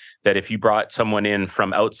directly, that if you brought someone in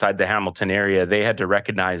from outside the Hamilton area, they had to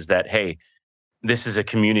recognize that, hey, this is a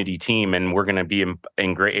community team and we're going to be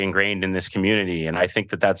ingrained in this community. And I think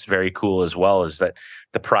that that's very cool as well, is that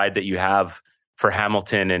the pride that you have for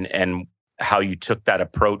Hamilton and how you took that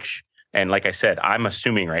approach. And like I said, I'm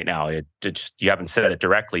assuming right now, you haven't said it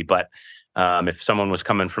directly, but if someone was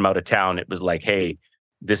coming from out of town, it was like, hey,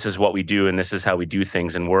 this is what we do and this is how we do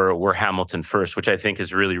things, and we're Hamilton first, which I think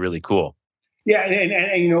is really, really cool. Yeah,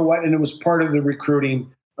 and you know what? And it was part of the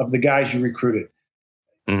recruiting of the guys you recruited.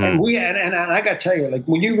 And I got to tell you, like,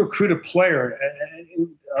 when you recruit a player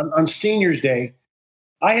on Seniors Day,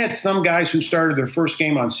 I had some guys who started their first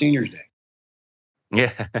game on Seniors Day.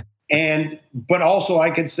 Yeah. But also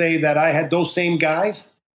I could say that I had those same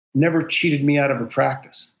guys never cheated me out of a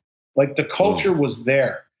practice. Like, the culture was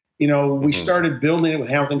there. We started building it with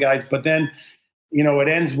Hamilton guys, but then, it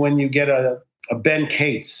ends when you get a Ben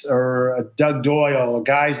Cates or a Doug Doyle,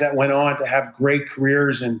 guys that went on to have great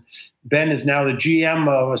careers. And Ben is now the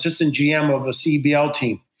assistant GM of a CBL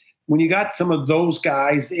team. When you got some of those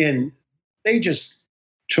guys in, they just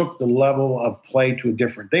took the level of play to a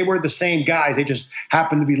different. They were the same guys. They just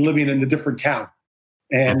happened to be living in a different town.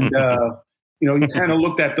 And, you kind of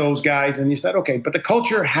looked at those guys and you said, okay, but the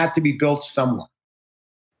culture had to be built somewhere.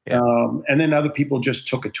 Yeah. And then other people just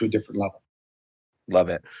took it to a different level. Love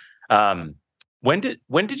it. When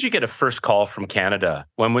did you get a first call from Canada?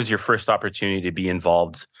 When was your first opportunity to be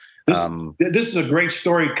involved? This is a great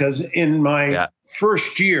story because in my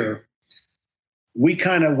first year, we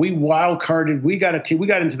wild carded. We got a team. We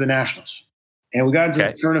got into the Nationals, and we got into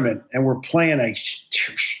the tournament, and we're playing a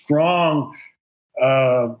strong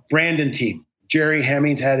Brandon team. Jerry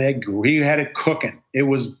Hemmings had it cooking. It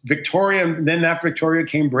was Victoria, and then after Victoria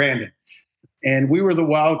came Brandon, and we were the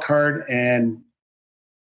wild card, and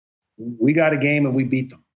we got a game and we beat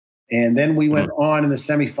them. And then we went on in the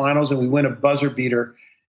semifinals and we win a buzzer beater.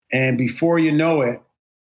 And before you know it,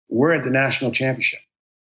 we're at the national championship.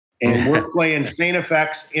 And we're playing St.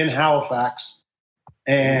 FX in Halifax.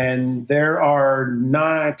 And there are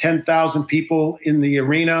 10,000 people in the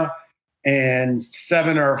arena, and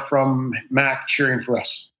 7 are from MAC cheering for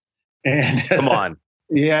us. And come on.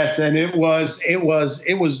 Yes. And it was,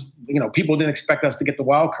 people didn't expect us to get the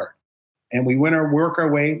wild card. And we work our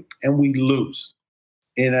way, and we lose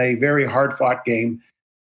in a very hard-fought game.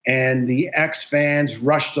 And the ex-fans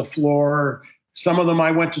rushed the floor. Some of them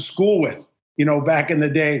I went to school with, back in the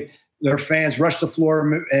day. Their fans rushed the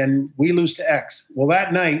floor, and we lose to X. Well,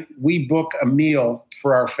 that night, we book a meal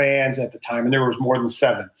for our fans at the time, and there was more than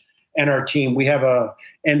 7. And our team, we have a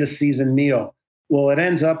end-of-season meal. Well, it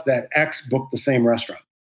ends up that X booked the same restaurant.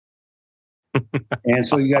 And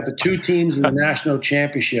so you got the 2 teams in the national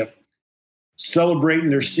championship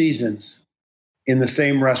celebrating their seasons in the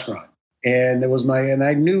same restaurant. And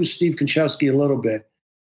I knew Steve Konchowski a little bit.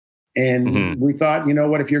 And we thought, you know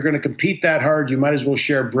what, if you're going to compete that hard, you might as well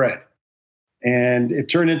share bread. And it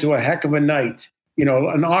turned into a heck of a night.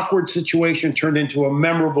 An awkward situation turned into a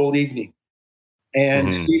memorable evening.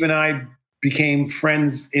 And Steve and I became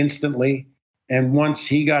friends instantly. And once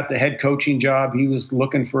he got the head coaching job, he was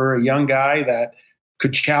looking for a young guy that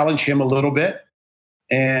could challenge him a little bit.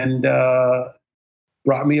 And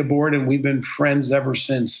brought me aboard, and we've been friends ever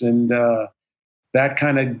since. And that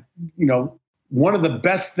kind of, one of the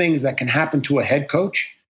best things that can happen to a head coach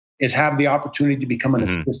is have the opportunity to become an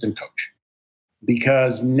assistant coach,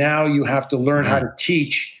 because now you have to learn how to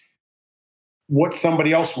teach what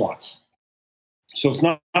somebody else wants. So it's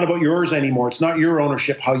not about yours anymore. It's not your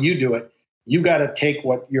ownership, how you do it. You got to take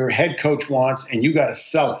what your head coach wants, and you got to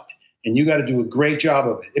sell it, and you got to do a great job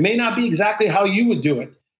of it. It may not be exactly how you would do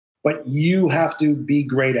it, but you have to be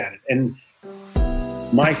great at it. And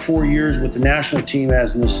my 4 years with the national team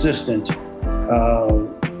as an assistant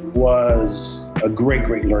was a great,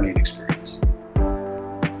 great learning experience.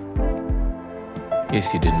 In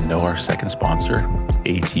case you didn't know, our second sponsor,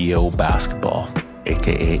 ATO Basketball,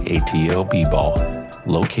 aka ATO B-Ball,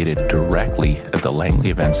 located directly at the Langley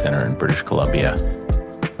Event Center in British Columbia.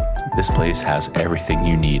 This place has everything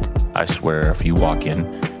you need. I swear, if you walk in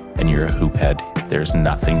and you're a hoop head, there's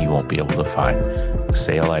nothing you won't be able to find.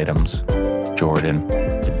 Sale items, Jordan,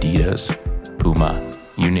 Adidas, Puma,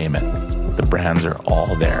 you name it. The brands are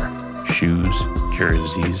all there. Shoes,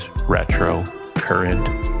 jerseys, retro, current,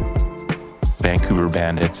 Vancouver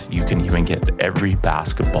Bandits. You can even get every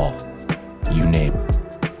basketball you name.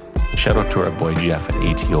 Shout out to our boy Jeff at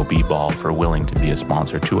ATO B-Ball for willing to be a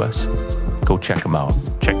sponsor to us. Go check them out.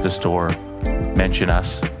 Check the store, mention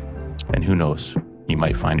us, and who knows, you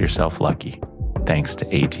might find yourself lucky. Thanks to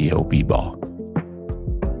ATO B-Ball.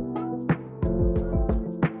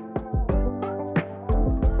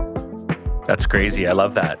 That's crazy. I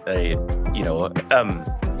love that.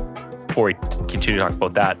 Before we continue to talk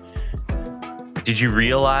about that, did you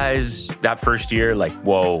realize that first year,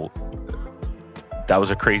 whoa, that was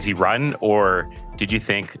a crazy run? Or did you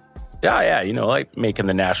think, making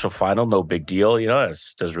the national final, no big deal. It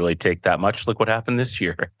doesn't really take that much. Look what happened this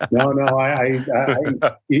year. No,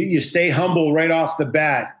 you stay humble right off the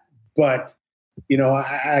bat. But,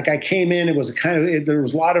 I came in, there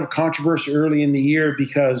was a lot of controversy early in the year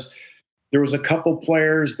because there was a couple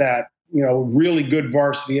players that, really good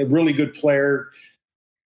varsity, a really good player,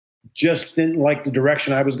 just didn't like the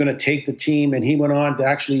direction I was going to take the team. And he went on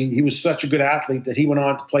to he was such a good athlete that he went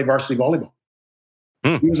on to play varsity volleyball.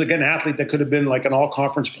 He was an athlete that could have been like an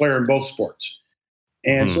all-conference player in both sports.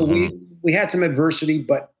 And so we had some adversity,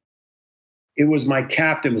 but it was my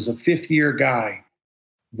captain, was a 5th-year guy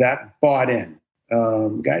that bought in.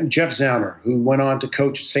 Jeff Zauner, who went on to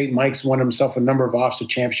coach at St. Mike's, won himself a number of officer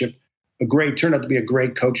championship. Turned out to be a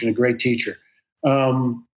great coach and a great teacher.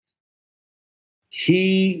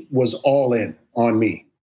 He was all in on me.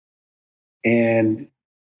 And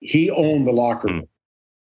he owned the locker room.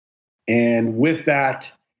 And with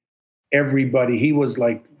that, everybody,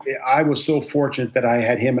 I was so fortunate that I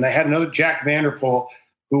had him. And I had another Jack Vanderpool,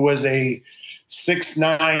 who was a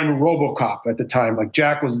 6'9" RoboCop at the time.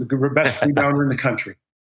 Jack was the best rebounder in the country.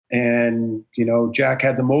 And, Jack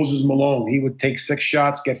had the Moses Malone. He would take 6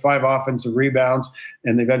 shots, get 5 offensive rebounds,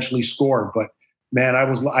 and eventually score. But man,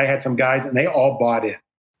 I had some guys, and they all bought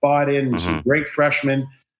in. Some great freshmen.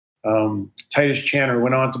 Titus Chandler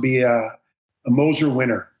went on to be a Moser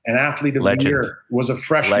winner, an athlete of the year, was a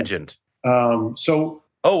freshman. Legend. Oh,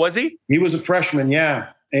 was he? He was a freshman, yeah.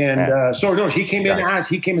 And he came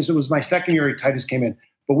in. So it was my second year. Titus came in,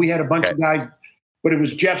 but we had a bunch of guys. But it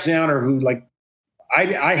was Jeff Zauner who, like,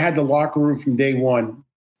 I had the locker room from day one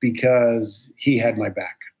because he had my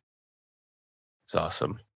back. It's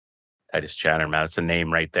awesome. Titus Chandler, man, that's a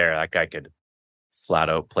name right there. That guy could flat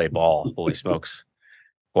out play ball. Holy smokes.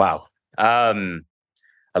 Wow. I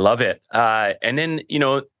love it. And then,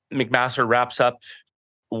 McMaster wraps up.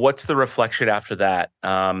 What's the reflection after that?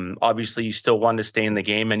 Obviously, you still wanted to stay in the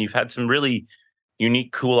game, and you've had some really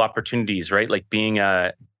unique, cool opportunities, right? Like being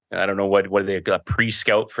I don't know what are they, a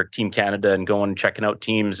pre-scout for Team Canada and going and checking out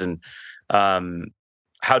teams. And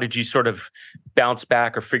how did you sort of bounce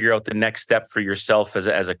back or figure out the next step for yourself as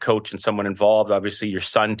a coach and someone involved? Obviously, your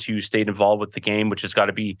son too stayed involved with the game, which has got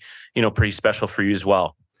to be, pretty special for you as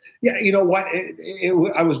well. Yeah, you know what?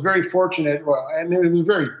 I was very fortunate, and it was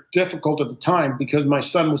very difficult at the time because my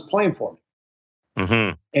son was playing for me.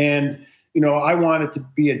 Mm-hmm. And, I wanted to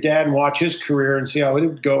be a dad and watch his career and see how it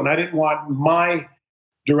would go. And I didn't want my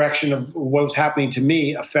direction of what was happening to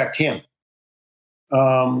me affect him.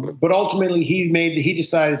 But ultimately, he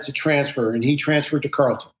decided to transfer, and he transferred to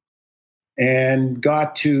Carleton and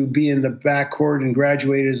got to be in the backcourt and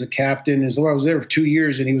graduated as a captain. I was there for 2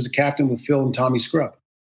 years, and he was a captain with Phil and Tommy Scrub.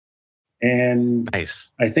 And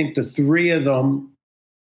nice. I think the 3 of them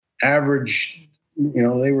averaged,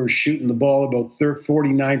 they were shooting the ball about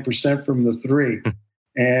 49% from the 3.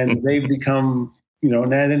 And they've become,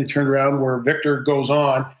 and then it turned around where Victor goes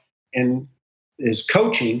on and is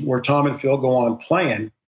coaching, where Tom and Phil go on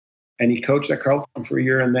playing. And he coached at Carleton for a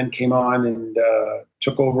year and then came on and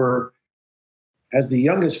took over as the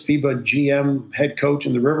youngest FIBA GM head coach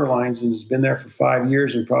in the River Lions, and has been there for 5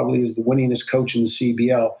 years and probably is the winningest coach in the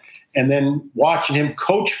CBL. And then watching him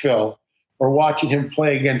coach Phil or watching him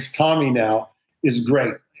play against Tommy now is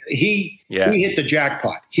great. He hit the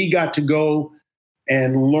jackpot. He got to go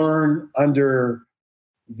and learn under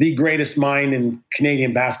the greatest mind in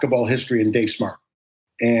Canadian basketball history in Dave Smart,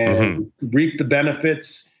 and reap the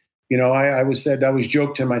benefits. I always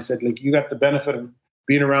joked to him. I said, like, you got the benefit of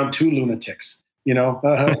being around 2 lunatics,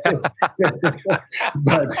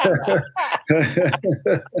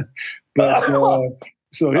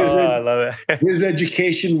 So I love it. His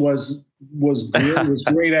education was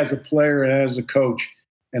great as a player and as a coach,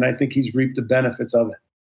 and I think he's reaped the benefits of it.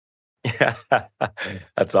 Yeah,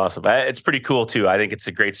 that's awesome. It's pretty cool too. I think it's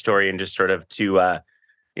a great story, and just sort of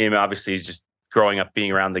obviously he's just growing up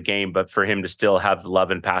being around the game, but for him to still have the love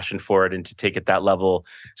and passion for it and to take it that level,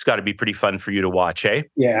 it's got to be pretty fun for you to watch, eh?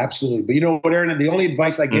 Yeah, absolutely. But you know what, Aaron, the only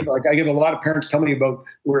advice I give, I give a lot of parents tell me about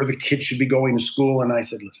where the kids should be going to school, and I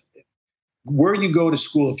said, listen, where you go to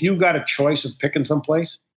school, if you've got a choice of picking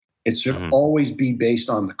someplace, it should always be based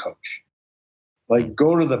on the coach. Like,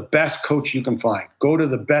 go to the best coach you can find. Go to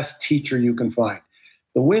the best teacher you can find.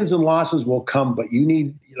 The wins and losses will come, but you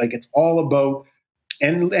need, it's all about,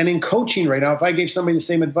 and in coaching right now, if I gave somebody the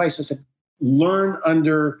same advice, I said,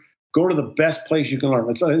 go to the best place you can learn.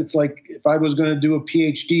 It's like if I was going to do a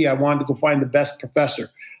PhD, I wanted to go find the best professor.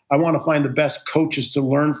 I want to find the best coaches to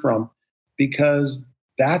learn from, because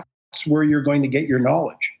that's where you're going to get your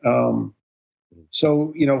knowledge.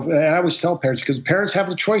 So, I always tell parents, because parents have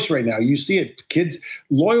the choice right now. You see it. Kids,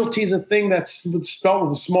 loyalty is a thing that's spelled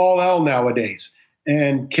with a small L nowadays.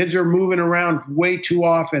 And kids are moving around way too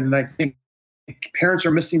often. And I think parents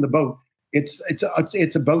are missing the boat. It's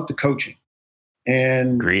about the coaching.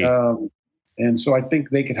 And so I think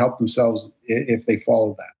they can help themselves if they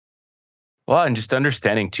follow that. Well, and just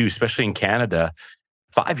understanding too, especially in Canada,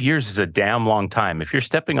 5 years is a damn long time. If you're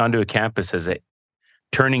stepping onto a campus as a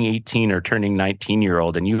turning 18 or turning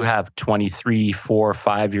 19-year-old, and you have 23, 4,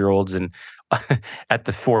 5-year-olds and at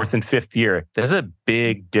the 4th and 5th year, there's a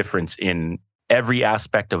big difference in every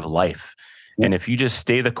aspect of life. Yeah. And if you just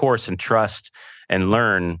stay the course and trust and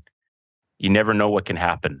learn, you never know what can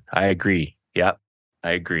happen. I agree. Yeah,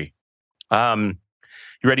 I agree. You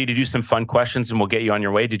ready to do some fun questions and we'll get you on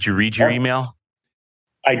your way? Did you read your email?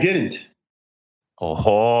 I didn't.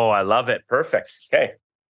 Oh, I love it. Perfect. Okay.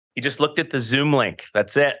 He just looked at the Zoom link.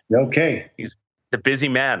 That's it. Okay. He's a busy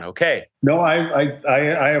man. Okay. No, I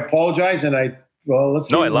apologize. And let's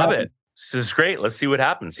see. No, I love it. This is great. Let's see what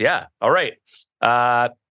happens. Yeah. All right.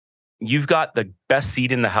 You've got the best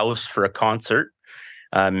seat in the house for a concert.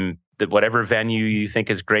 The whatever venue you think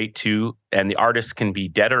is great too. And the artists can be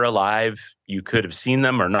dead or alive. You could have seen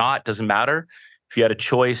them or not. Doesn't matter. If you had a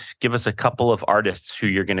choice, give us a couple of artists who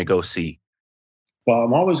you're going to go see. Well,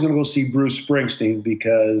 I'm always going to go see Bruce Springsteen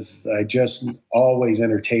because I just always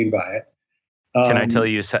entertained by it. Can I tell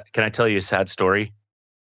you? Can I tell you a sad story?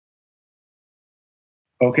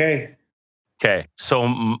 Okay. Okay.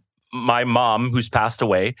 So my mom, who's passed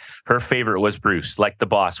away, her favorite was Bruce, like the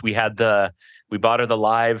boss. We bought her the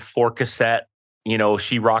live 4 cassette. You know,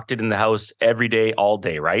 she rocked it in the house every day, all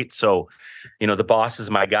day, right? So, you know, the boss is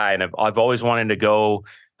my guy, and I've always wanted to go.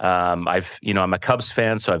 I'm a Cubs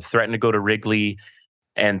fan, so I've threatened to go to Wrigley,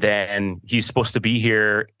 and then he's supposed to be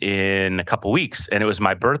here in a couple weeks, and it was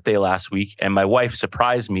my birthday last week, and my wife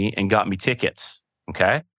surprised me and got me tickets.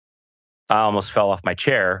 Okay, I almost fell off my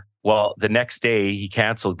chair. Well, the next day he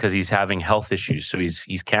canceled because he's having health issues, so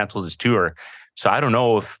he's canceled his tour. So I don't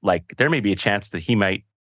know if there may be a chance that he might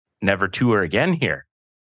never tour again here.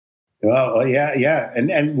 Well, yeah.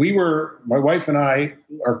 And my wife and I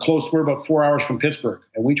are close. We're about 4 hours from Pittsburgh,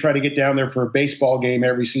 and we try to get down there for a baseball game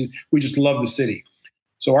every season. We just love the city.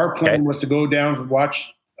 So our plan was to go down to watch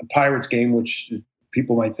a Pirates game, which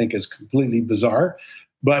people might think is completely bizarre.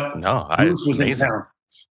 But Bruce was in town.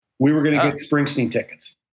 We were going to get Springsteen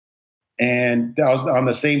tickets. And that was on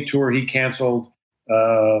the same tour he canceled,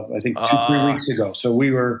 I think 2-3 weeks ago. So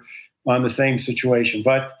we were on the same situation.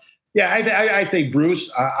 But yeah, I think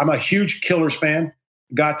Bruce, I'm a huge Killers fan.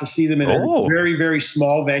 Got to see them in a very, very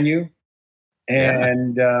small venue.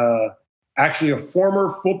 And actually a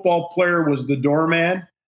former football player was the doorman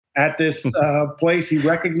at this place. He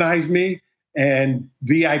recognized me and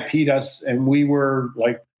VIP'd us. And we were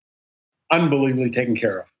like unbelievably taken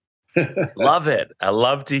care of. Love it. I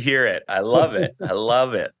love to hear it. I love it. I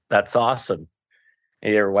love it. That's awesome.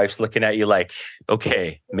 And your wife's looking at you like,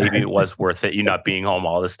 okay, maybe it was worth it. You not being home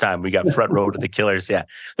all this time. We got front row to the Killers. Yeah.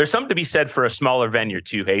 There's something to be said for a smaller venue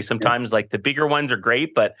too. Hey, sometimes like the bigger ones are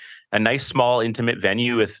great, but a nice, small, intimate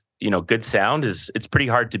venue with, good sound it's pretty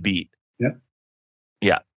hard to beat. Yeah.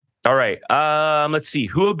 Yeah. All right. Let's see.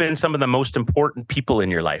 Who have been some of the most important people in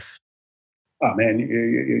your life? Oh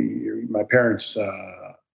man, my parents,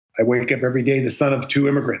 I wake up every day the son of 2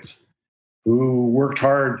 immigrants who worked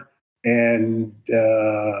hard and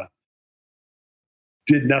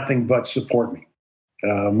did nothing but support me.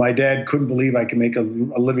 My dad couldn't believe I could make a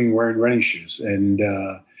living wearing running shoes, and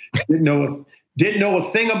didn't know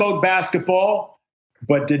a thing about basketball,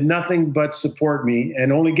 but did nothing but support me,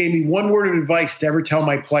 and only gave me one word of advice to ever tell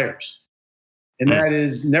my players, and that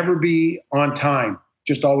is never be on time,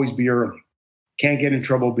 just always be early. Can't get in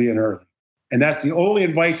trouble being early. And that's the only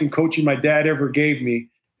advice in coaching my dad ever gave me.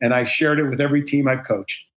 And I shared it with every team I've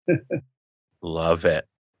coached. Love it.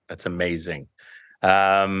 That's amazing.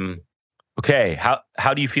 Okay.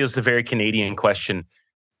 How do you feel is a very Canadian question?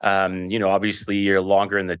 Obviously you're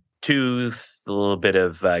longer in the tooth, a little bit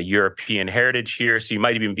of European heritage here. So you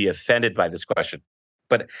might even be offended by this question.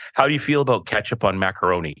 But how do you feel about ketchup on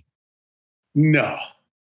macaroni? No.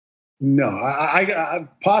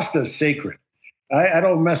 Pasta is sacred. I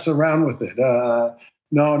don't mess around with it.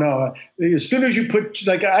 No. As soon as you put,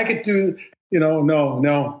 I could do,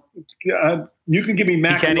 no. You can give me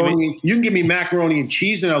macaroni. You can give me macaroni and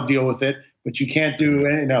cheese, and I'll deal with it. But you can't do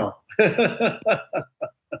any. No.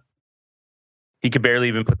 He could barely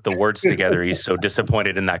even put the words together. He's so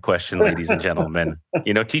disappointed in that question, ladies and gentlemen.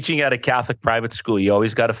 Teaching at a Catholic private school, you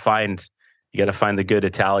always got to find. You got to find the good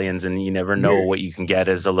Italians, and you never know what you can get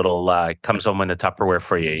as a little comes home in a Tupperware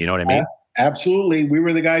for you. You know what I mean? Absolutely. We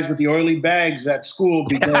were the guys with the oily bags at school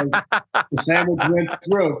because the sandwich went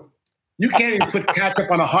through. You can't even put ketchup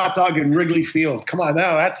on a hot dog in Wrigley Field. Come on,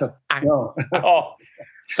 no.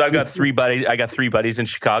 So I got 3 buddies. I got 3 buddies in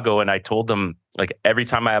Chicago, and I told them every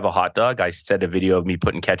time I have a hot dog, I send a video of me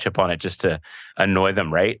putting ketchup on it just to annoy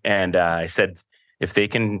them, right? And I said, if they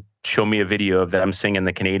can show me a video of them singing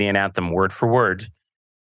the Canadian anthem word for word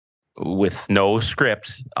with no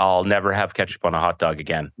script, I'll never have ketchup on a hot dog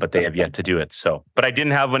again. But they have yet to do it. So, but I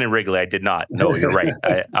didn't have one in Wrigley. I did not. No, you're right.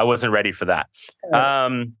 I wasn't ready for that.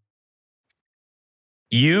 So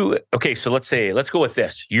let's go with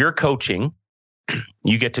this. You're coaching.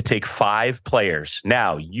 You get to take 5 players.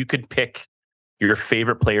 Now you could pick your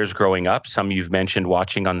favorite players growing up. Some you've mentioned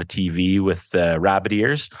watching on the TV with rabbit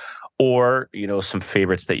ears, or some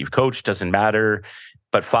favorites that you've coached. Doesn't matter.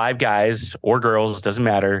 But 5 guys or girls, doesn't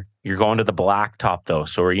matter. You're going to the blacktop though.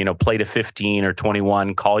 So, play to 15 or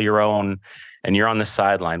 21, call your own, and you're on the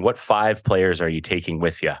sideline. What 5 players are you taking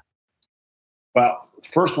with you? Well,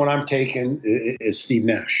 first one I'm taking is Steve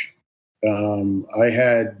Nash. I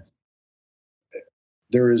had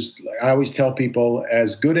I always tell people,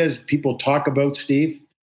 as good as people talk about Steve,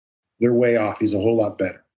 they're way off. He's a whole lot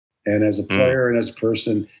better. And as a player and as a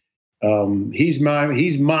person, he's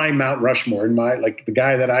my Mount Rushmore, and like the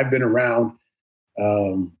guy that I've been around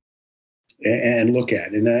and look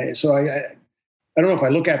at. And I don't know if I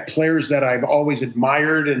look at players that I've always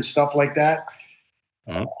admired and stuff like that.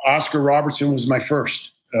 Oscar Robertson was my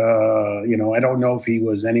first. I don't know if he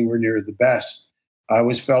was anywhere near the best. I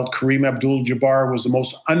always felt Kareem Abdul-Jabbar was the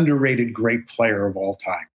most underrated great player of all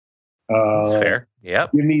time. That's fair.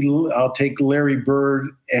 Yep. I'll take Larry Bird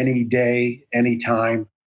any day, anytime.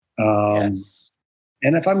 Yes.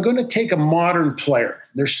 And if I'm going to take a modern player,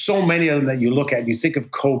 there's so many of them that you look at and you think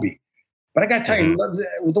of Kobe. But I got to tell you,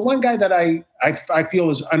 the one guy that I feel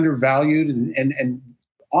is undervalued and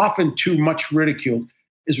often too much ridiculed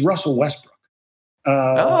is Russell Westbrook.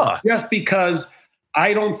 Just because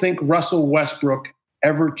I don't think Russell Westbrook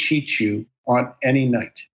ever cheats you on any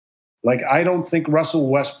night. Like, I don't think Russell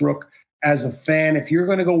Westbrook, as a fan, if you're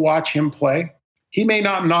going to go watch him play, he may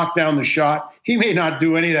not knock down the shot. He may not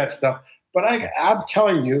do any of that stuff. But I'm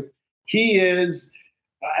telling you, he is,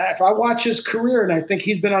 if I watch his career, and I think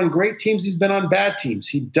he's been on great teams, he's been on bad teams,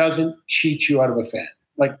 he doesn't cheat you out of a fan.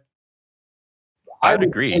 Like, I would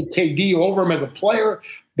agree. Take KD over him as a player,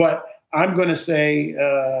 but I'm going to say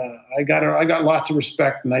I got lots of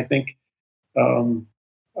respect, and I think I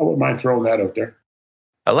wouldn't mind throwing that out there.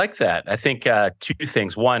 I like that. I think two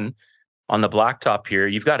things. One, on the blacktop here,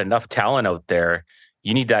 you've got enough talent out there.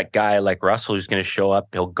 You need that guy like Russell who's going to show up.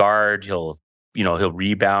 He'll guard. He'll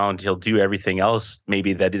rebound. He'll do everything else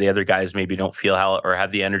maybe that the other guys maybe don't feel how or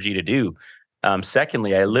have the energy to do.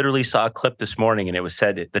 Secondly, I literally saw a clip this morning, and it was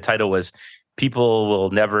said the title was "People Will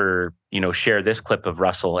Never share this clip of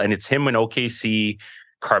Russell," and it's him in OKC.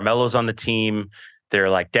 Carmelo's on the team. They're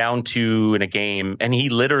like down 2 in a game, and he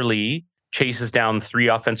literally chases down 3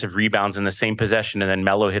 offensive rebounds in the same possession, and then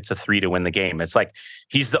Melo hits a 3 to win the game. It's like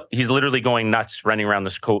he's literally going nuts running around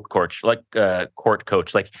this court coach. Like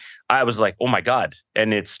I was like, oh my God.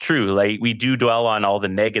 And it's true. Like, we do dwell on all the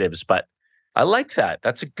negatives, but I like that.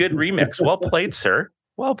 That's a good remix. Well played, sir.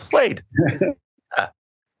 Well played.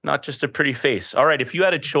 Not just a pretty face. All right. If you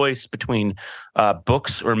had a choice between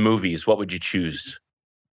books or movies, what would you choose?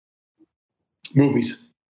 Movies.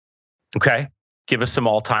 Okay. Give us some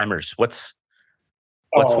all-timers. What's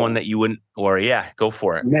one that you wouldn't, or go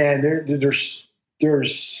for it. Man, there's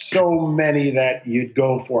so many that you'd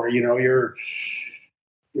go for. Your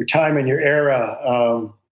time and your era.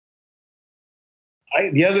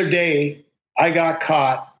 The other day I got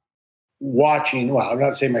caught watching. Well, I'm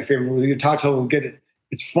not saying my favorite movie. You talk to we'll get it.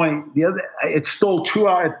 It's funny. It stole 2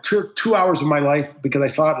 hours. It took 2 hours of my life because I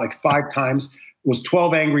saw it like 5 times. It was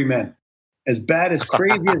 12 Angry Men. As bad, as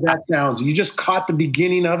crazy as that sounds, you just caught the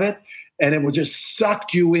beginning of it, and it would just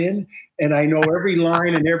sucked you in. And I know every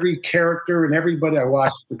line and every character and everybody. I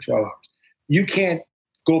watched for 12 hours. You can't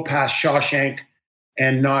go past Shawshank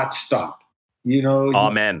and not stop.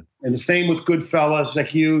 Amen. And the same with Goodfellas.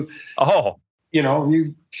 Like you. Oh.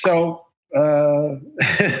 So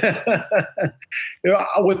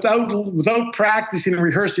without practicing and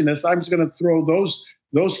rehearsing this, I'm just going to throw those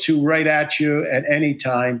 2 right at you at any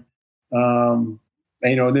time. And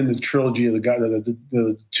then the trilogy of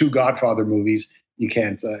the 2 Godfather movies, you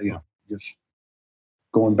can't, just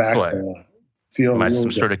going back to feel. Am I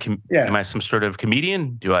some sort of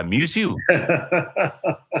comedian? Do I amuse you?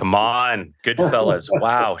 Come on, Goodfellas.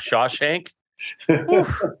 Wow, Shawshank.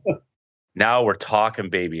 Now we're talking,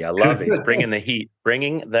 baby. I love it. It's bringing the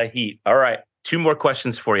heat. All right, 2 more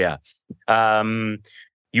questions for you.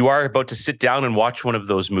 You are about to sit down and watch one of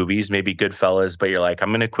those movies, maybe Goodfellas, but you're like,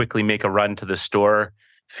 I'm going to quickly make a run to the store,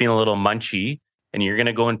 feeling a little munchy, and you're going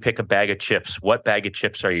to go and pick a bag of chips. What bag of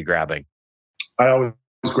chips are you grabbing? I always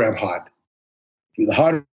grab hot. The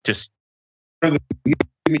hot, just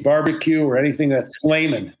barbecue or anything that's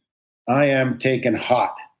flaming, I am taking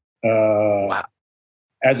hot. Wow.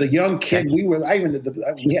 As a young kid, we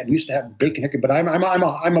used to have bacon hickory, but I'm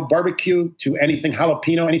a barbecue to anything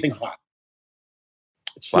jalapeno, anything hot.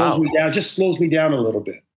 It slows me down, just slows me down a little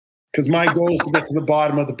bit, because my goal is to get to the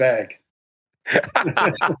bottom of the bag.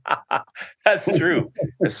 That's true.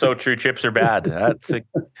 It's so true. Chips are bad.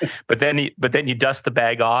 But then you dust the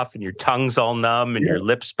bag off, and your tongue's all numb, and your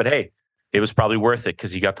lips. But hey, it was probably worth it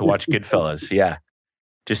because you got to watch Goodfellas. Yeah,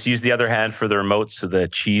 just use the other hand for the remote, so the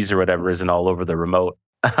cheese or whatever isn't all over the remote.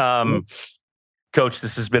 Coach,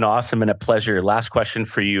 this has been awesome and a pleasure. Last question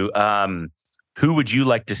for you. who would you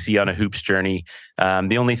like to see on a hoops journey?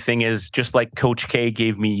 The only thing is, just like Coach K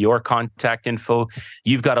gave me your contact info,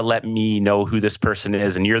 you've got to let me know who this person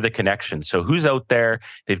is, and you're the connection. So who's out there?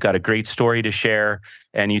 They've got a great story to share,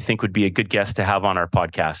 and you think would be a good guest to have on our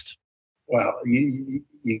podcast? Well, you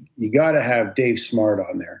got to have Dave Smart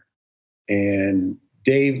on there. And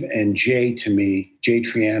Dave and Jay, to me, Jay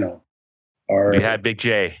Triano, are... We had Big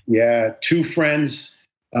Jay. Yeah, two friends,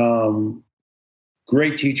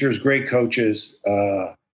 great teachers, great coaches.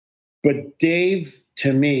 But Dave,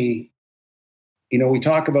 to me, we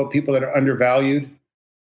talk about people that are undervalued.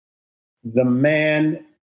 The man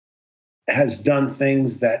has done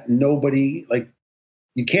things that nobody, like,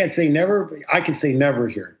 you can't say never. I can say never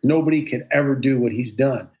here. Nobody can ever do what he's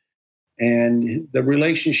done. And the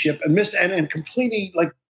relationship, and completely,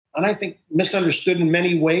 like, and I think misunderstood in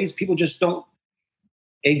many ways. People just don't.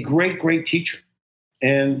 A great, great teacher.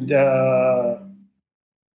 And, I'd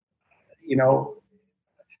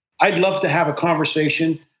love to have a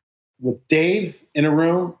conversation with Dave in a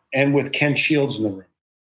room and with Ken Shields in the room.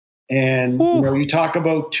 And, you talk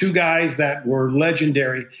about two guys that were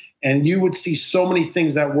legendary, and you would see so many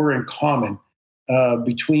things that were in common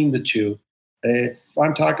between the two. If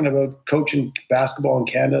I'm talking about coaching basketball in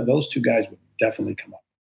Canada, those two guys would definitely come up.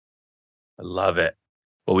 I love it.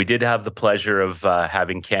 Well, we did have the pleasure of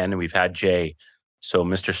having Ken, and we've had Jay. So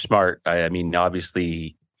Mr. Smart, I mean,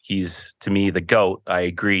 obviously, he's, to me, the GOAT. I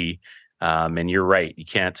agree. And you're right. You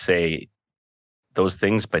can't say those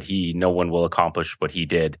things, but no one will accomplish what he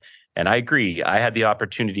did. And I agree. I had the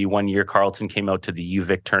opportunity one year. Carleton came out to the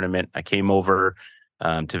UVic tournament. I came over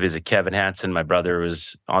to visit Kevin Hansen. My brother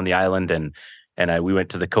was on the island, and we went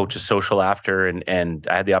to the coach's social after, and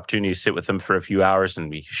I had the opportunity to sit with him for a few hours, and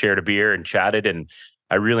we shared a beer and chatted, and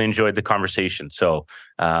I really enjoyed the conversation. So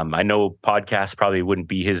I know podcast probably wouldn't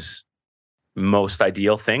be his most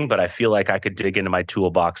ideal thing, but I feel like I could dig into my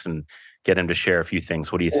toolbox and get him to share a few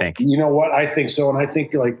things. What do you think? You know what? I think so. And I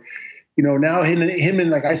think, like, now him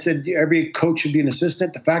and like I said, every coach should be an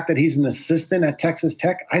assistant. The fact that he's an assistant at Texas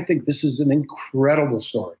Tech, I think this is an incredible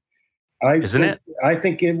story. Isn't it? I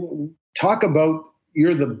think talk about,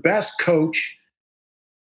 you're the best coach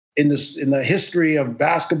in the history of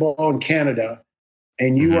basketball in Canada,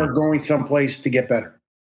 and you are going someplace to get better.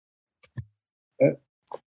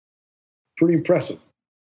 Pretty impressive.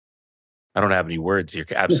 I don't have any words. You're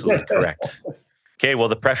absolutely correct. Okay, well,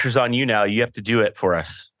 the pressure's on you now. You have to do it for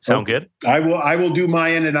us. Sound good? I will do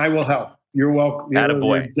my end, and I will help. You're welcome.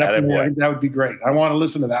 Attaboy. Definitely, that would be great. I want to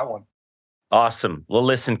listen to that one. Awesome. Well,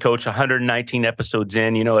 listen, Coach, 119 episodes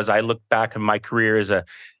in, as I look back in my career as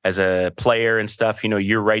a player and stuff,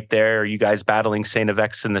 you're right there. You guys battling St.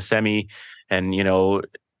 FX in the semi, and, a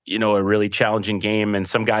really challenging game, and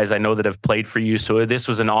some guys I know that have played for you. So this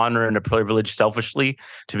was an honor and a privilege, selfishly,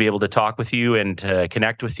 to be able to talk with you and to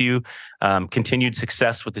connect with you. Continued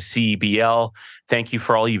success with the CEBL. Thank you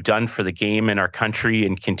for all you've done for the game in our country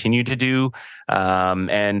and continue to do.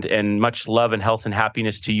 And much love and health and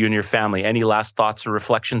happiness to you and your family. Any last thoughts or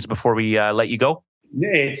reflections before we let you go?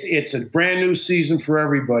 It's a brand new season for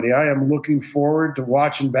everybody. I am looking forward to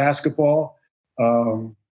watching basketball.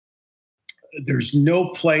 There's no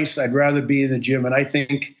place I'd rather be in the gym. And I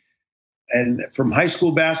think, and from high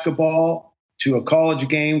school basketball to a college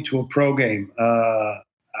game to a pro game,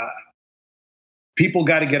 people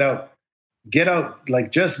got to get out. Get out,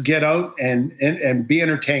 like, just get out and be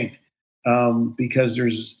entertained,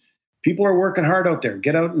 because people are working hard out there.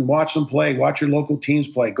 Get out and watch them play. Watch your local teams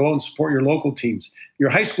play. Go and support your local teams, your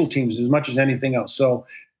high school teams, as much as anything else. So,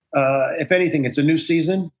 if anything, it's a new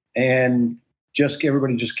season, and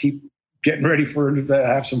everybody just keep getting ready to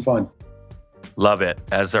have some fun. Love it.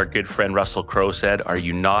 As our good friend Russell Crowe said, are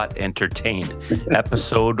you not entertained?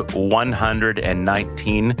 Episode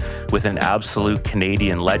 119 with an absolute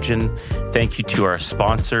Canadian legend. Thank you to our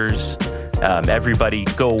sponsors. Everybody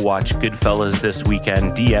go watch Goodfellas this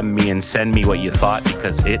weekend. DM me and send me what you thought,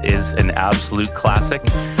 because it is an absolute classic.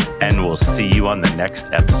 And we'll see you on the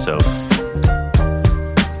next episode.